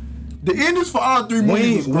 The endings for all 3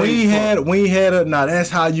 movies. We had a now that's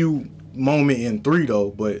how you moment in 3 though,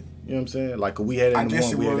 but you know what I'm saying? Like we had it in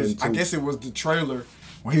 1, we had it in 2. I guess it was the trailer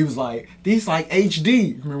when he was like, "These like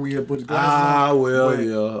HD." Remember we had put the glasses on?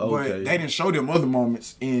 Okay. But they didn't show them other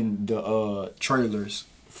moments in the trailers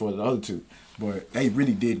for the other 2, but they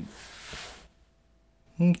really didn't.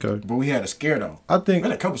 Okay. But we had a scare though. I think we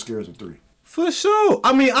had a couple scares in 3. For sure.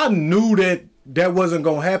 I mean, I knew that wasn't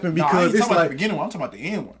gonna happen because it's like the beginning one. I'm talking about the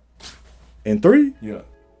end one. In 3? Yeah.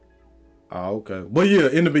 Oh, okay. But yeah,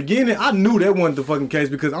 in the beginning, I knew that wasn't the fucking case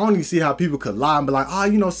because I don't even see how people could lie and be like,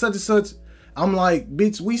 such and such. I'm like,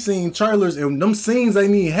 bitch, we seen trailers and them scenes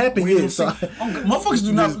ain't even happen yet. So, motherfuckers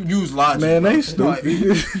do not use logic. Man, they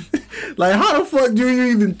stupid. Like, how the fuck do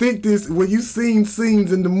you even think this when you seen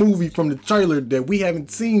scenes in the movie from the trailer that we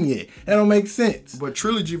haven't seen yet? That don't make sense. But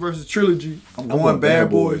trilogy versus trilogy, I'm going Bad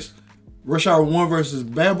Boys. Rush Hour 1 versus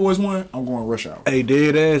Bad Boys 1, I'm going Rush Hour. Hey,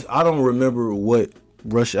 dead ass, I don't remember what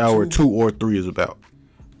Rush Hour 2 or 3 is about.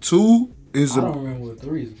 2 is I don't remember what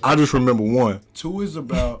 3 is about. I just remember 1. 2 is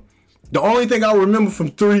about... The only thing I remember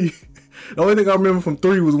from 3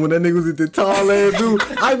 was when that nigga was at the tall ass dude.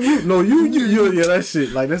 Yeah, that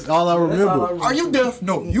shit. Like, that's all I remember. Are you deaf?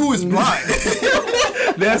 No, you is blind.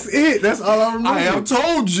 That's it. That's all I remember. I have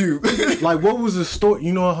told you. Like, what was the story?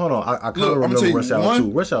 You know what? Hold on. I kind of remember Rush Hour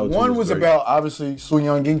 2. Rush Hour 2 1 was about, obviously, Soo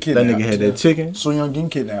Young getting kidnapped. That nigga had that chicken. Soo Young getting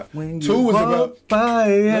kidnapped. 2 was about...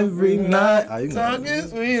 by every night.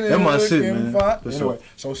 That's my shit, man. Anyway,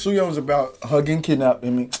 so Soo Young was about her getting kidnapped.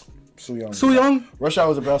 Soo Young? Rush Hour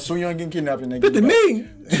was about Soo Young getting kidnapped. And they get the knee.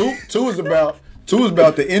 2 was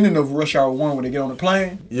about the ending of Rush Hour 1 when they get on the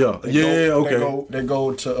plane. Okay. They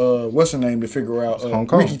go to what's her name to figure out Hong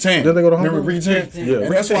Kong. Ricky Tan. Did they go to Hong Kong? Remember Ricky Tan? Yeah.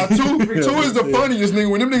 And that's why 2 is the funniest nigga.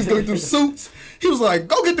 When them niggas go through suits, he was like,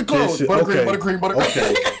 "Go get the clothes, buttercream."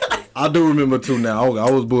 Okay. I do remember 2 now. I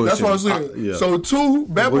was bullshitting. That's what I was saying. So 2,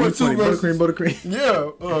 Bad Boy 2 versus buttercream.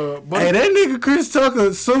 Yeah. Hey, that nigga Chris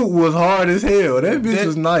Tucker suit was hard as hell. That bitch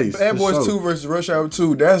was nice. Bad Boys 2 versus Rush Hour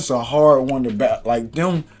 2. That's a hard one to bat. Like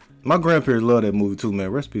them. My grandparents love that movie too, man.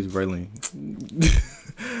 Rest in peace, Raylene.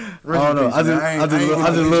 I don't know. I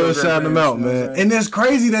just love shouting them out, man. And it's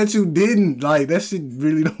crazy that you didn't. Like, that shit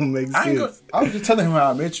really don't make sense. I was just telling him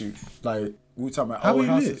how I met you. Like, we were talking about old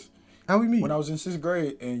houses. How we meet? When I was in 6th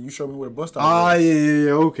grade and you showed me where the bus stop was.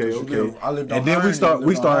 Yeah. Okay. I lived on and then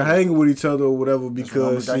we started hanging with each other or whatever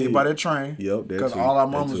because got hit by that train. Yep. Because all our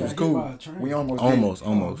mamas was cool. We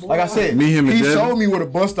almost. Like I said, he showed me where the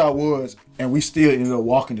bus stop was, and we still ended up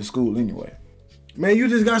walking to school anyway. Man, you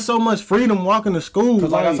just got so much freedom walking to school.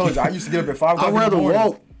 Because like I told you, I used to get up at 5 o'clock in the morning. I'd rather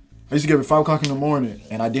walk. I used to get up at 5 o'clock in the morning,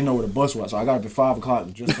 and I didn't know where the bus was, so I got up at 5 o'clock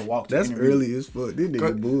just to walk. That's early as fuck. This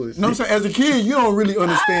nigga bullshit. You know what I'm saying? As a kid, you don't really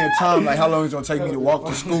understand time, like how long it's gonna take me to walk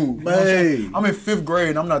to school. You know I'm in 5th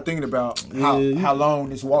grade, and I'm not thinking about how long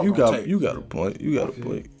this walk gonna take. You got a point.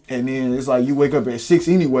 And then it's like you wake up at 6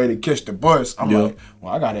 anyway to catch the bus. I'm like,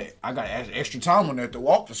 well, I gotta extra time on that to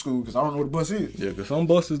walk to school because I don't know what the bus is. Yeah, because some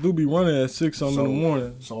buses do be running at 6 in the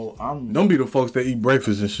morning. So don't be the folks that eat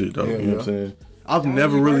breakfast and shit though. You know what I'm saying? I've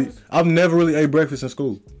never really ate breakfast in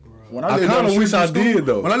school. I kind of wish I did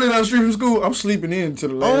though. When I lived down the street from school, I'm sleeping in to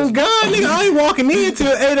the last. Oh God, nigga, I ain't walking in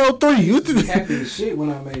till 8:03. You happy as shit when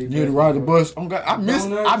I made. You had to ride the bus. I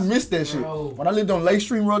missed that shit. When I lived on Lake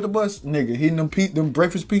Street and rode the bus, nigga, hitting them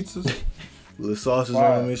breakfast pizzas, little sausages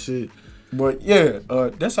on them and shit. But yeah,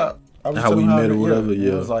 that's how how we met or whatever.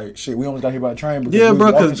 Yeah, it was like shit. We almost got hit by a train because we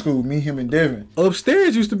was walking to school. Me, him, and Devin.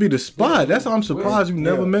 Upstairs used to be the spot. That's how I'm surprised you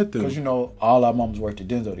never met them. Because all our moms worked at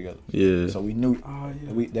Denzo together. Yeah. So we knew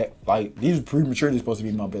these were prematurely supposed to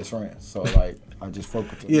be my best friends. So like I just fucked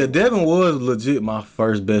with them. Yeah, Devin was legit my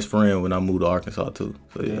first best friend when I moved to Arkansas too.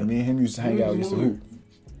 So yeah, me and him used to hang out. Used to hoop.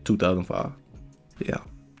 2005. Yeah.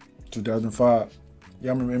 2005.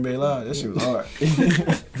 Y'all remember NBA Live? That shit was hard.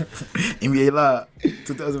 NBA Live,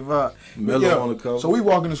 2005. Mellow on the cover. So we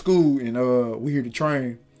walking to school and we hear the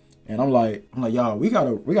train, and I'm like, y'all, we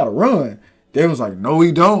gotta run. They was like, no,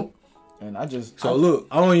 we don't. And look,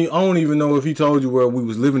 I don't even know if he told you where we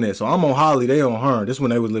was living at. So I'm on Holly, they on Hearn. This when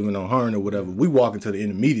they was living on Hearn or whatever. We walking to the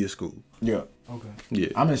intermediate school. Yeah. Okay. Yeah.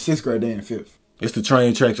 I'm in 6th grade, they in 5th. It's the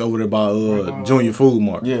train tracks over there by Junior Food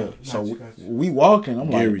Mart. Yeah. So we walking. I'm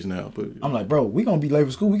like, Gary's now. But I'm like, bro, we gonna be late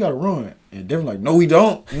for school. We gotta run. And they're like, no, we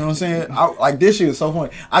don't. You know what I'm saying? Like this shit is so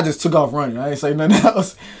funny. I just took off running. I ain't say nothing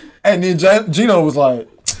else. And then Gino was like,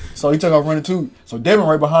 so he took off running too. So Devin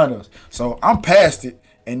right behind us. So I'm past it.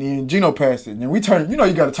 And then Gino passed it. And then we turn. You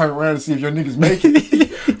gotta turn around to see if your niggas make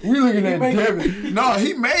it. We looking at Devin. No,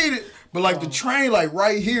 he made it. But like the train, like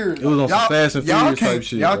right here, it was on some Fast and Furious type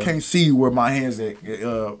shit. Y'all can't see where my hands at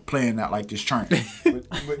playing out like this train.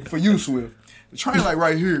 but for you, Swift, the train like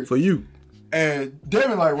right here. For you, and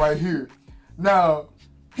Devin like right here. Now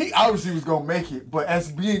he obviously was gonna make it, but as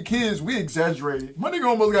being kids, we exaggerated. My nigga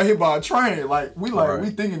almost got hit by a train. Like we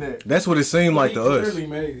thinking that. That's what it seemed like to us. He clearly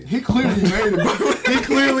made it. he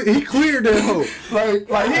cleared that hole. Like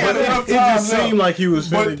he had enough time. It just seemed like he was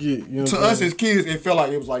finna get. You know to us as kids, it felt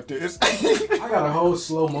like it was like this. I got a whole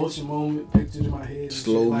slow motion moment pictured in my head.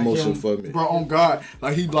 Slow motion for me, bro. On God,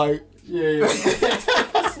 like he like. Yeah.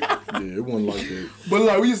 Yeah, it wasn't like that. But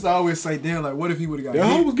like we used to always say, damn, like what if he would have got hit? That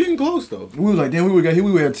hole was getting close though. We was like, damn, we would have got hit.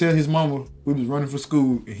 We would have tell his mama we was running for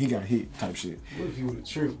school and he got hit type shit. What if he would have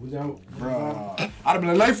tripped? Was that, bro? I'd have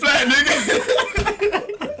been like, lay flat,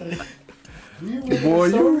 nigga. Boy,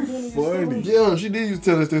 you funny. Yeah, she did used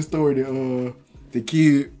to tell us that story that the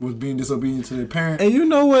kid was being disobedient to their parent. And you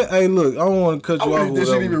know what? Hey, look, I don't want to cut you off. I wonder if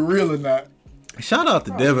this shit even real or not. Shout out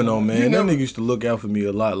to Devin though, man. That nigga used to look out for me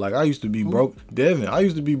a lot. Like I used to be broke. Devin, I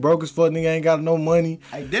used to be broke as fuck. Nigga ain't got no money.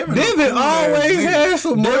 Hey, Devin always had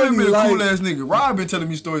some money. Devin been a cool ass nigga. Rob been telling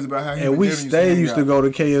me stories about how he and we stay used to go to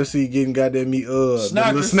KFC getting goddamn meat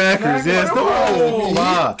snackers. Yes,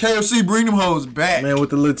 KFC bring them hoes back, man,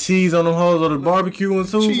 with the little cheese on them hoes or the barbecue and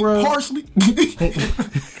too, bro. Parsley.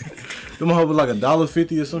 Them hoes was like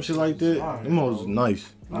 $1.50 or some shit like that. Them hoes was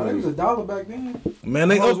nice. No, they was $1 back then. Man,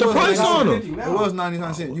 they upped the price on them. It was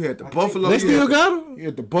 99 cents. You had the buffalo. They still got them? You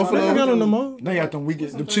had the buffalo. They got them no more. They got them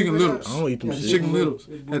the chicken littles. I don't eat them shit. Chicken littles.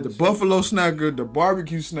 Had the buffalo snacker, the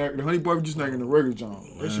barbecue snacker, the honey barbecue snacker, and the regular John.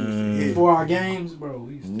 That shit was before our games, bro.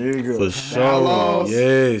 Nigga. For sure. Outlaws.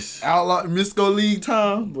 Yes. Outlaw Misco League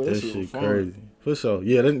time. Boy, that shit crazy. For sure.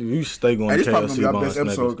 Yeah, you stay going to KFC. This probably gonna be our best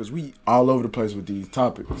episode because we all over the place with these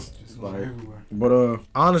topics. Like, but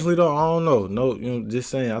honestly though, I don't know. No, just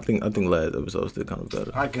saying. I think last episode still kind of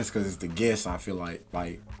better. I guess because it's the guests. I feel like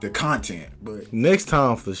the content. But next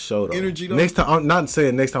time for sure though. Energy though. Next time, I'm not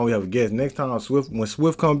saying next time we have a guest. Next time when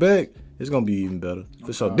Swift come back, it's gonna be even better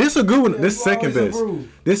for sure. This a good one. This second best.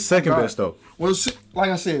 This second best though. Well, like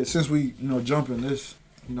I said, since we jump in this,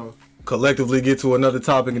 collectively get to another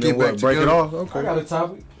topic and then break it off. Okay. I got a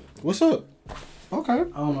topic. What's up? Okay. I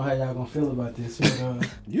don't know how y'all gonna feel about this. But,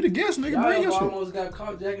 you the guest, nigga. Bring your shit. Almost got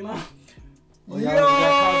caught jacking off.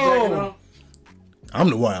 Yo! I'm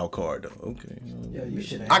the wild card though. Okay. Yeah, you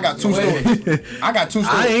should. I got two stories. I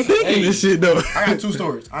ain't thinking this shit though. I got two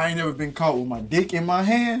stories. I ain't never been caught with my dick in my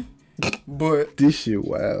hand, but this shit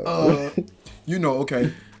wild.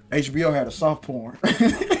 Okay. HBO had a soft porn.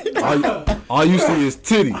 all you see is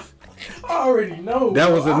titties. I already know.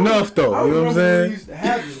 That was enough though. You know what I'm saying? Used to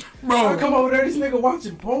happen. Bro, I come over there, this nigga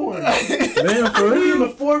watching porn. Man, for real? In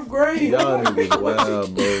the 4th grade. Y'all niggas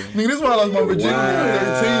wild, bro. Nigga, this is why I lost my virginity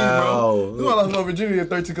at 13, bro. This is why I lost my virginity at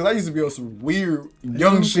 13, because I used to be on some weird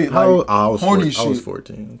young shit, like horny shit. I was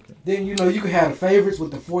 14. Okay. Then, you could have the favorites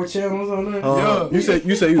with the 4 channels on there. Yeah. You say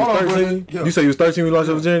you was 13? Yeah. You say you was 13 when you lost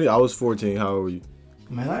your virginity? I was 14. How old were you?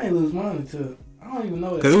 Man, I ain't lose mine until... I don't even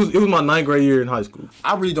know that. Cause it was my 9th grade year in high school.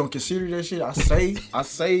 I really don't consider that shit. I say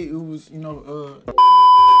it was,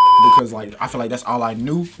 because like I feel like that's all I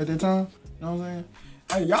knew at the time. You know what I'm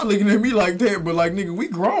saying? Hey, y'all looking at me like that, but like nigga, we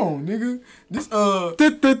grown, nigga. This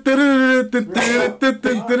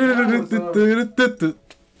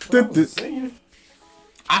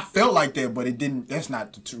I felt like that, but it didn't. That's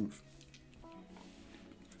not the truth.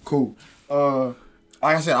 Cool.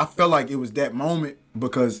 Like I said, I felt like it was that moment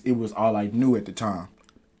because it was all I knew at the time.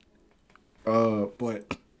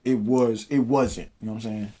 But it wasn't. You know what I'm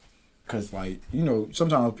saying? Because, like, you know,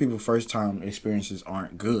 sometimes people's first time experiences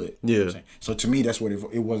aren't good. Yeah. You know so to me, that's what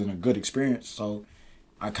it wasn't a good experience. So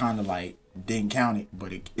I kind of, like, didn't count it,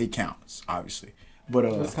 but it counts, obviously. But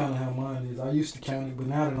that's kind of how mine is. I used to count it, but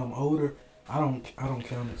now that I'm older, I don't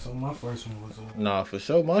count it. So my first one was nah, for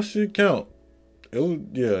sure. My shit count. It was,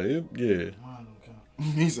 yeah. Mine don't count.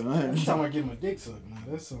 He said, every time I get my dick sucked, now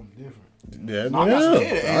that's something different. that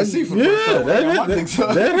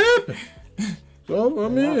happened. So I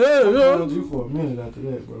mean, I followed you for a minute after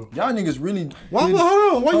that, bro. Y'all niggas really. Hold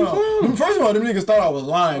on. Why you following? First of all, them niggas thought I was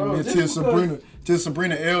lying Bro, until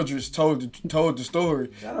Sabrina Eldridge told the story.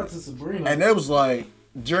 Shout out to Sabrina. And that was like,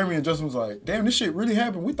 Jeremy and Justin was like, damn, this shit really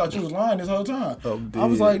happened. We thought you was lying this whole time. Oh, I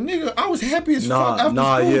was like, nigga, I was happy as fuck after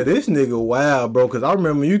school. Yeah, this nigga wild, bro. Cause I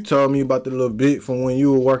remember you told me about the little bit from when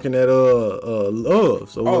you were working at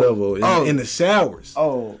Love's or whatever in the showers.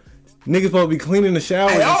 Oh. Niggas supposed to be cleaning the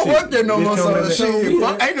showers. Hey, I don't work there no more, so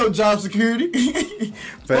shit. Ain't no job security.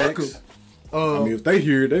 Facts. I mean, if they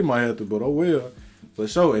hear it, they might have to, but oh well. For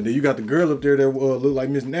sure. And then you got the girl up there that look like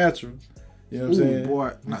Miss Natural. You know what I'm saying?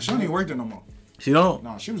 Boy. Nah, she don't even work there no more. She don't?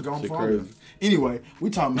 No, she was gone She for crazy. all. Anyway, we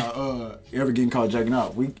talking about ever getting caught jacking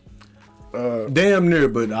out. We damn near,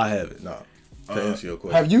 but I haven't. No. To answer your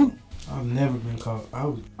question. Have you? I've never been caught.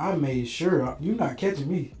 I made sure you not catching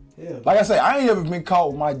me. Yeah. Like I say, I ain't ever been caught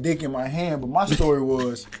with my dick in my hand, but my story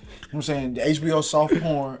was, you know what I'm saying, the HBO soft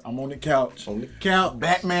porn, I'm on the couch.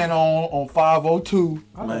 Batman on 502.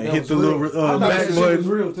 Man, hit the little back button. was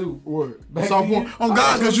real too. What? Soft porn. On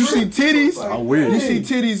God, because you see titties. I wish. You see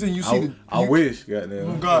titties and you see I wish,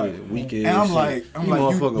 goddamn. God. Weak ass And I'm shit. like,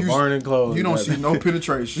 motherfucker burning clothes. You don't see no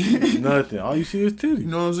penetration. Nothing. All you see is titties. You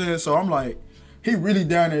know what I'm saying? So I'm like, he really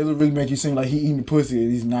down there. It'll really make you seem like he eating pussy,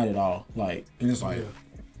 and he's not at all. Like, and it's like,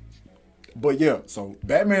 but yeah. So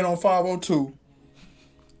Batman on 502.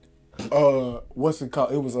 What's it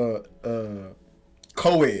called? It was a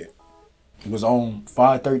co-ed. It was on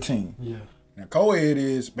 513. Yeah. Now co-ed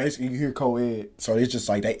is basically, you hear co-ed, so it's just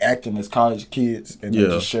like they acting as college kids, and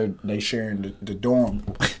they sharing the dorm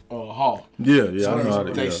hall. Yeah, So I know how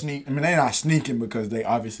they sneak. I mean, they're not sneaking because they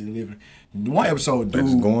obviously living. One episode, They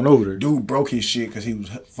just going over there. Dude broke his shit because he was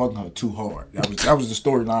fucking her too hard. That was the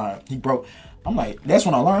storyline. He broke. I'm like, that's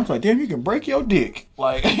when I learned. I was like, damn, you can break your dick.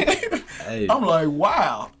 Like, Hey. I'm like,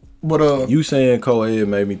 wow. But You saying co-ed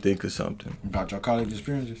made me think of something. about your college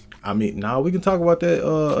experiences. I mean, we can talk about that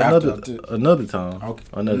another time. Okay.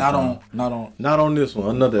 Another time. Not on this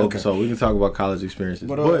one. Another episode. We can talk about college experiences.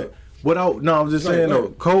 But I'm just saying though,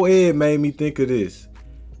 co-ed made me think of this.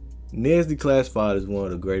 Nesdy Classified is one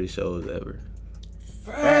of the greatest shows ever.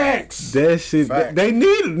 Facts. That shit, Facts. they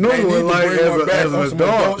need another one like as an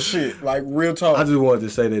adult. Shit, like real talk. I just wanted to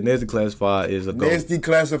say that Nesdy Classified is a Nesdy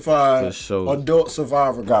Classified For sure. Adult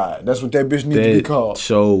Survivor Guide. That's what that bitch needs to be called. That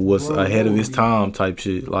show was ahead of its time type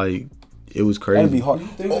shit. Like, it was crazy. That'd be hard. You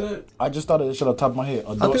think of that? I just thought of that shit off the top of my head.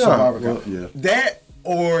 Adult think Survivor well, Guide. yeah. That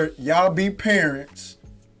or y'all be parents.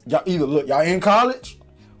 Y'all either y'all in college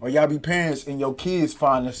or y'all be parents and your kids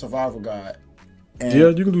find the survival guide. And, Yeah,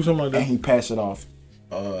 you can do something like and that. he pass it off.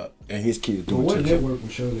 And his kids do But it what too. network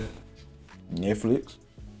would show that? Netflix.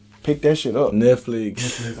 Pick that shit up.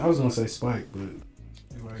 Netflix. I was gonna say Spike, but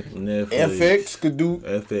you're right. Netflix. FX could do.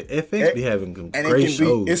 FX be having some And great it can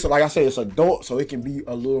shows. be, it's like I said, it's adult, so it can be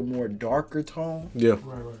a little more darker tone. Yeah.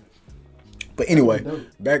 Right. But anyway, Dope.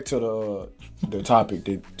 back to the topic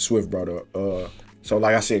that Swift brought up. So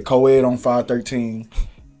like I said, co-ed on 513.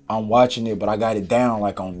 I'm watching it, but I got it down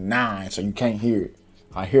like on 9, so you can't hear it.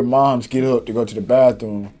 I hear moms get up to go to the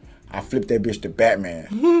bathroom. I flip that bitch to Batman.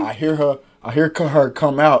 I hear her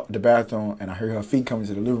come out the bathroom, and I hear her feet coming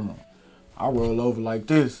to the living room. I roll over like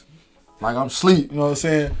this, like I'm asleep. You know what I'm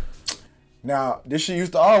saying? Now this shit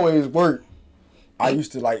used to always work. I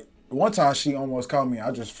used to like one time she almost caught me.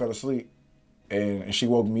 I just fell asleep, and she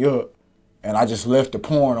woke me up, and I just left the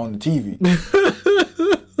porn on the TV.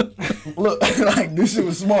 Look, like this shit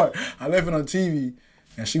was smart. I left it on TV,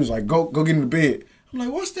 and she was like, "Go get in the bed." I'm like,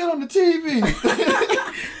 "What's that on the TV?"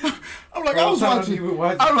 I'm like,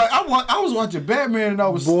 I was watching Batman, and I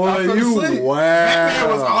fell asleep. Wow. Batman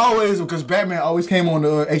was always, because Batman always came on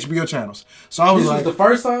the HBO channels. So I was This like, was the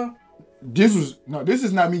first time? this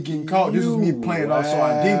is not me getting caught. This is me playing off so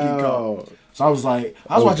I didn't get caught. So I was like,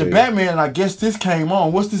 I was watching Batman, and I guess this came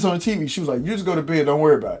on. What's this on the TV? She was like, you just go to bed, don't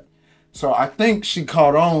worry about it. So I think she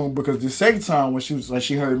caught on because the second time when she was like,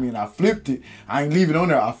 she heard me and I flipped it. I ain't leave it on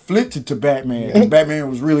there. I flipped it to Batman, and Batman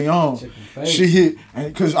was really on. She hit,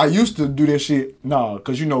 and because I used to do that shit. Nah,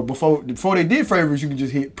 because you know before they did favorites, you could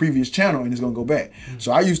just hit previous channel and it's gonna go back.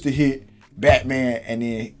 So I used to hit Batman, and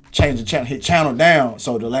then changed the channel, hit channel down.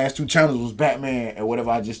 So the last 2 channels was Batman and whatever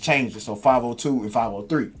I just changed it. So 502 and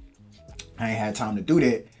 503. I ain't had time to do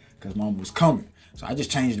that because Mom was coming. So I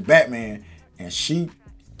just changed the Batman, and she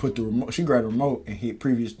put the remote. She grabbed the remote and hit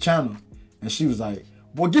previous channel, and she was like,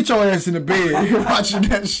 "Boy, get your ass in the bed. You're watching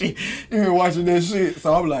that shit. You're watching that shit."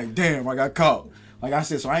 So I'm like, "Damn, I got caught." Like I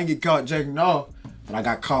said, so I ain't get caught jacking off, but I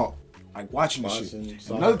got caught like watching the shit.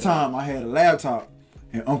 Another time I had a laptop,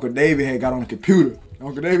 and Uncle David had got on the computer.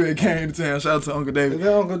 Uncle David came to town. Shout out to Uncle David. Is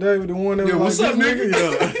that Uncle David the one that was what's like, up, nigga?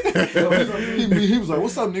 Yeah. he was like,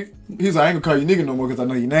 "What's up, nigga?" He was like, "I ain't gonna call you nigga no more because I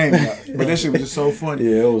know your name." But that shit was just so funny.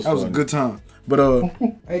 Yeah, it was. That was a good time. But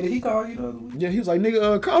hey, did he call you the other week? yeah, he was like,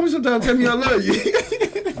 "Nigga, call me sometime. Tell me I love you."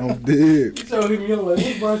 I'm dead. He told him, like,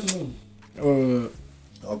 what Bryce mean?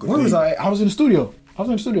 Where was I? I was in the studio.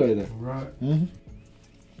 Today. Right. Mm-hmm.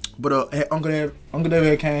 But Uncle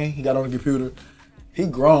David came. He got on the computer. He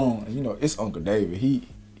grown. You know, it's Uncle David.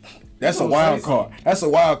 That's a wild card. That's a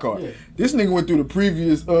wild card. Yeah. This nigga went through the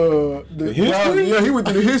previous the history. Yeah, he went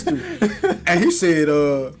through the history, and he said,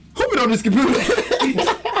 "Who been on this computer?"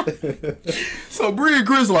 So Bree and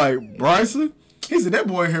Chris like, "Bryson." He said, "That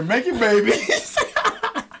boy in here making babies."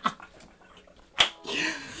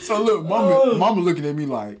 So look, mama looking at me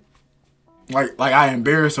like I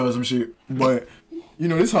embarrassed her or some shit. But you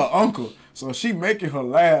know, this her uncle, so she making her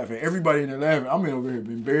laugh, and everybody in there laughing. I'm over here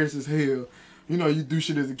embarrassed as hell. You know, you do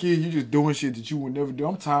shit as a kid, you just doing shit that you would never do.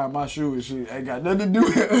 I'm tying my shoe and shit. Ain't got nothing to do.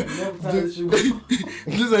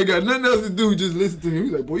 Just ain't got nothing else to do. Just listen to him.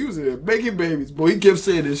 He's like, "Boy, you was in there making babies." Boy, he kept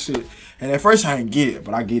saying this shit. And at first I didn't get it,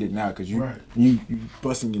 but I get it now because you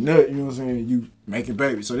busting your nut, you know what I'm saying? You making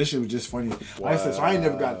babies. So this shit was just funny. Wow. Like I said, so I ain't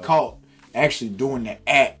never got caught actually doing the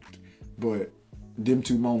act, but them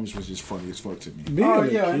 2 moments was just funny as fuck to me. Oh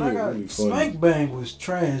yeah, and I got Spank Bang was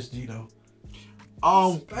trash, Gino.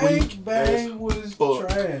 Spank Bang was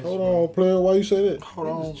trash. Hold on, player. Why you say that? Hold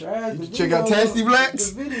on. Trash. Did you check out Tasty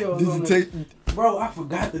Blacks? The videos. Did you take? Bro, I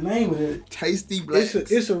forgot the name of it. Tasty Blacks.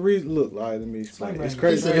 It's a reason. Look, let me explain. It's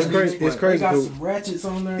crazy. It's crazy. They got some ratchets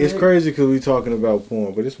on there. It's crazy because we talking about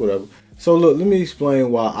porn, but it's whatever. So look, let me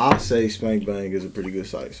explain why I say Spank Bang is a pretty good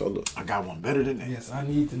site. So look, I got one better than that. Yes, I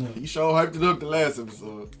need to know. You sure hyped it up the last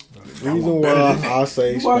episode. The reason why I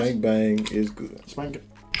say Spank Bang is good. Spank.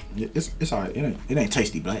 Yeah, it's alright. It ain't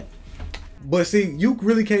Tasty Black. But see, you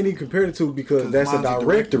really can't even compare the two because that's a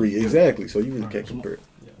directory. Exactly. So you really can't compare it.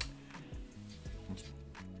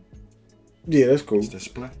 Yeah, that's cool.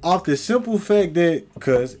 Off the simple fact that,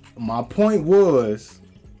 because my point was,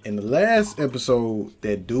 in the last episode,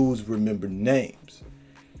 that dudes remember names.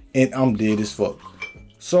 And I'm dead as fuck.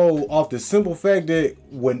 So, off the simple fact that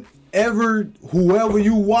whenever, whoever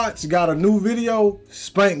you watch got a new video,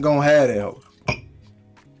 Spank gonna have that hoe.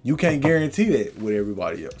 You can't guarantee that with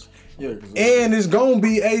everybody else. Yeah, and it's gonna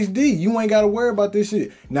be HD. You ain't gotta worry about this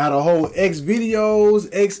shit. Now the whole X videos,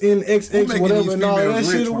 XNXX, whatever, and all that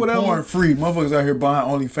shit or whatever. Porn free. Motherfuckers out here buying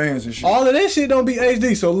OnlyFans and shit. All of that shit don't be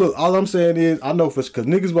HD. So look, all I'm saying is, I know because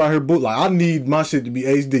niggas out here book like I need my shit to be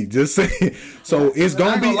HD. Just saying. So it's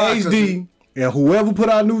gonna be HD, and whoever put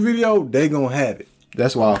out a new video, they gonna have it.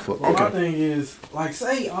 That's why I fuck. My thing is, like,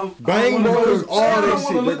 say Bang Bros, all that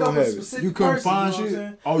shit, they gonna have it. You couldn't find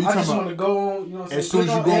shit? Oh, you talking about? I just want to go on, you know what I'm saying? As soon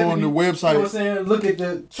as you go on the website. You know what I'm saying? Look at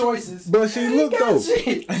the choices. But see, look though.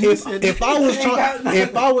 If I was trying,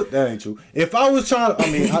 that ain't true. If I was trying, I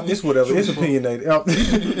mean, it's whatever. It's opinionated.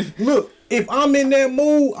 Look. If I'm in that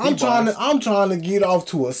mood, I'm trying to get off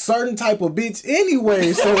to a certain type of bitch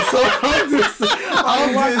anyway. So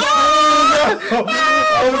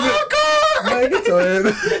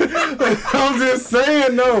I'm just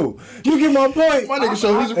saying, no. You get my point. My nigga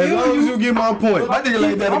show his as long as you get my point. My nigga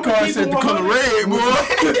like that in car said the color red, boy.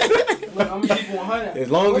 Look, I'm gonna keep 100. As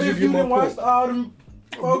long as you get my point. Watched all them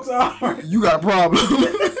folks already. You got a problem.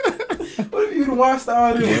 What if you done watched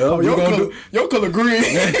all them? Well, your color green.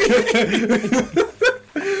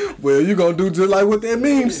 Well, you gonna do just like what that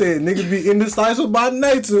meme said. Niggas be indecisive by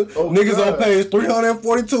nature. Niggas God. On page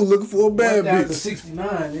 342 looking for a bad bitch. 69,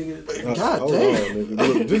 nigga. God damn.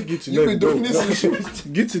 Look, just get your you been doing this.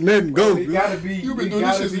 Get your net and go. You been doing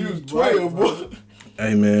this since you was 12, boy.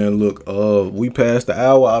 Hey man, look, we passed the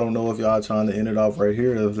hour. I don't know if y'all trying to end it off right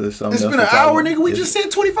here. If there's something it's been an hour, nigga. We just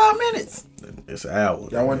said 25 minutes. It's an hour.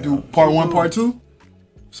 Y'all want to do part 1, part 2?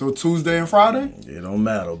 So Tuesday and Friday? It don't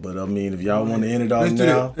matter, but I mean, if y'all want to end it off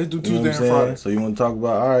now, let's do Tuesday and Friday. So you want to talk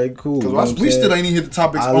about? All right, cool. Because we still ain't even hit the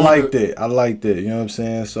topics. I like that. You know what I'm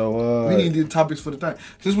saying? So we need to do the topics for the thing.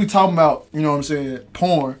 Since we talking about, you know what I'm saying,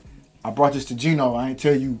 porn. I brought this to Gino. I ain't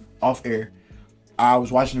tell you off air. I was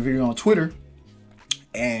watching a video on Twitter,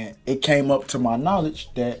 and it came up to my knowledge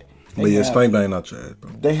that But yeah, Spank Bang not trash,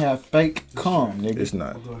 bro. They have fake cum, nigga. It's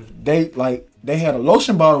not. They had a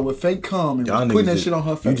lotion bottle with fake cum and was putting that shit on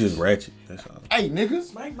her face. You just ratchet. That's all. Hey, nigga.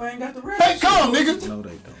 Spank Bang got the ratchet. Fake cum, nigga. No, they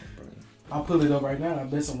don't, bro. I'll pull it up right now. I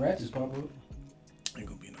bet some ratchets pop up. Ain't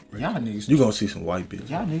gonna be no ratchet. Y'all niggas. You gonna see some white bitches.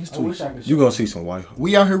 Y'all niggas I too. wish I could. You gonna see some white hoes.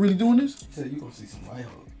 We out here really doing this? He said you gonna see some white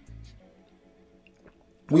hoes.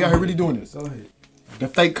 We out here really doing this. Go ahead. The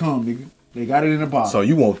fake cum, nigga. They got it in the bottle. So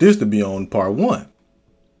you want this to be on part 1?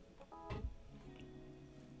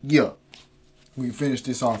 Yeah. We can finish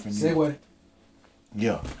this off in there. Segue.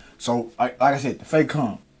 Yeah. So, like I said, the fake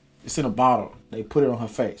cum. It's in a bottle. They put it on her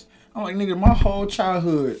face. I'm like, nigga, my whole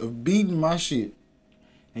childhood of beating my shit.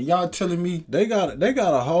 And y'all telling me they got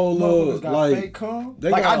a whole like fake cum?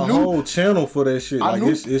 They got a whole channel for that shit. Like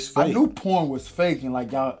it's fake. I knew porn was fake and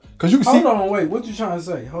like y'all, cause you can see. Hold on, wait. What you trying to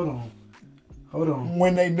say? Hold on.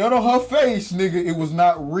 When they nut on her face, nigga, it was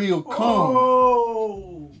not real cum.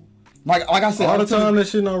 Oh. Like I said, all the time that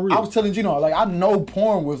shit not real. I was telling Gino, like I know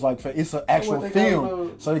porn was like fake. It's an actual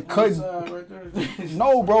film, so they cut. Right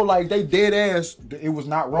no, bro, like they dead ass. It was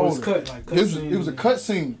not rolling. It was cut, like it was a cut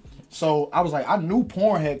scene. So I was like, I knew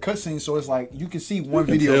porn had cutscenes, so it's like you can see one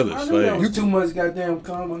video. I knew there was too much goddamn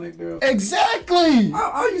cum on that girl. Exactly.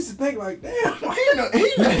 I used to think like, damn, he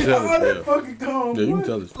all that fucking cum. Yeah, you can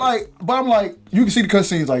tell it's like, but I'm like, you can see the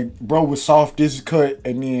cutscenes like, bro was soft, this is cut,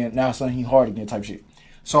 and then now suddenly he hard again type shit.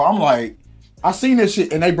 So I'm like, I seen that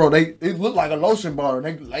shit, and it looked like a lotion bottle.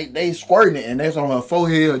 And they squirting it, and that's on her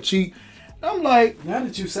forehead, her cheek. I'm like, now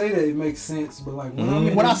that you say that, it makes sense. But like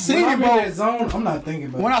when I seen it, bro, in that zone, I'm not thinking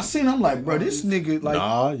about it. When I seen it, I'm like, bro, this nigga, like,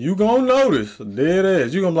 nah, you gonna notice, dead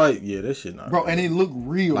ass. You gonna be like, yeah, that shit not, bro, and it looked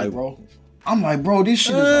real, like, bro. I'm like, bro, this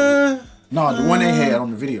shit is like, the one they had on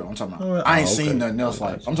the video. I'm talking about. I ain't seen nothing else.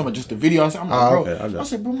 Like, I'm talking about just the video. I'm like, bro, I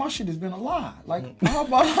said, bro, my shit has been a lie. Like, how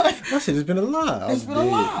about my shit has been a lie. It's been a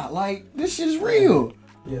lie. Like, this shit is real.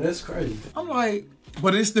 Yeah, that's crazy. I'm like.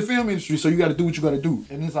 But it's the film industry, so you got to do what you got to do.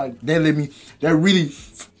 And it's like, that really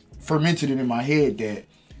fermented it in my head that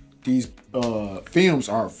these films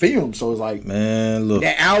are films. So it's like, man, look.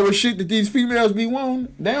 That hour shit that these females be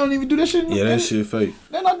wanting, they don't even do that shit. Yeah, that shit fake.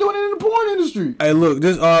 They're not doing it in the porn industry. Hey, look,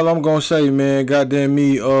 this all I'm going to say, man. Goddamn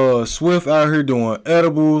me, Swift out here doing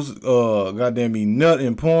edibles. Goddamn me, nut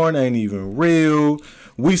and porn ain't even real.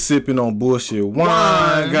 We sipping on bullshit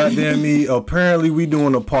wine. Goddamn me. Apparently, we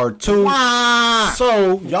doing a part 2. Wine.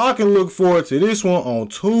 So, y'all can look forward to this one on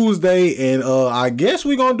Tuesday. And I guess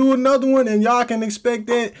we going to do another one. And y'all can expect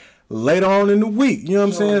that later on in the week. You know what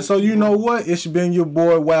I'm saying? So, you know what? It's been your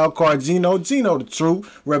boy, Wildcard Gino. Gino the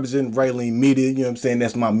Truth. Representing Raylene Media. You know what I'm saying?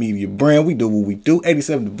 That's my media brand. We do what we do.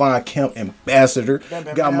 87 Divine Camp Ambassador.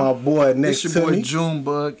 Got my boy next to me. It's your boy,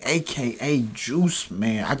 Junebug, a.k.a. Juice,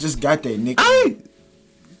 man. I just got that nickname.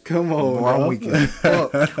 Come on, we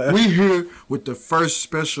here with the first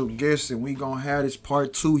special guest, and we gonna have this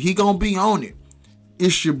part 2. He gonna be on it.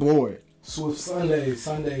 It's your boy,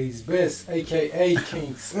 Sunday's best, aka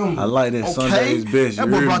King Simba. I like that. Sunday's best. That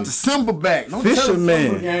boy brought the Simba back. Don't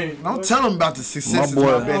Fisherman. Don't tell him about the success of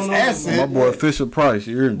my best asset. My boy Fisher Price.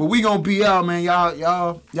 You hear me? But we gonna be out, man.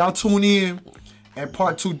 Y'all tune in, and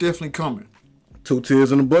part 2 definitely coming. 2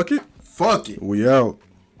 tears in the bucket. Fuck it. We out.